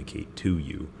communicate to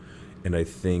you. And I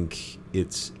think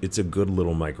it's a good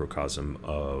little microcosm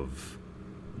of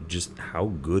just how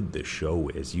good the show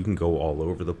is. You can go all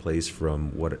over the place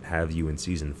from what have you in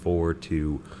season 4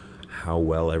 to how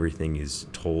well everything is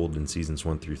told in seasons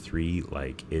 1 through 3.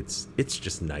 Like it's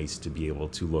just nice to be able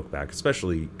to look back,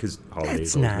 especially because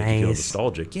holidays always make you feel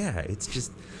nostalgic. Yeah, it's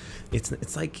just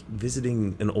it's like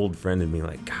visiting an old friend and being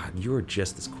like, God, you're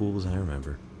just as cool as I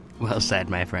remember. Well said,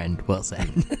 my friend. Well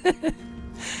said.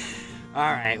 All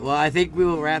right. Well, I think we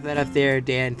will wrap that up there.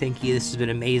 Dan, thank you. This has been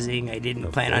amazing. I didn't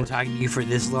plan on talking to you for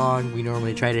this long. We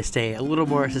normally try to stay a little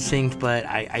more succinct, but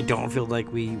I don't feel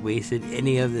like we wasted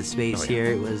any of the space here.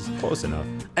 It was Close enough.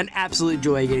 an absolute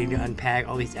joy getting to unpack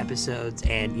all these episodes.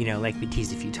 And, you know, like we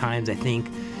teased a few times, I think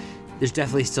there's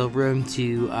definitely still room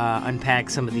to unpack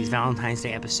some of these Valentine's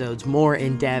Day episodes more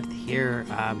in depth here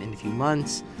in a few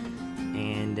months.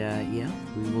 And, you know,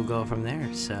 we will go from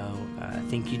there. So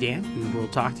thank you, Dan. We will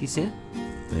talk to you soon.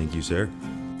 Thank you, sir.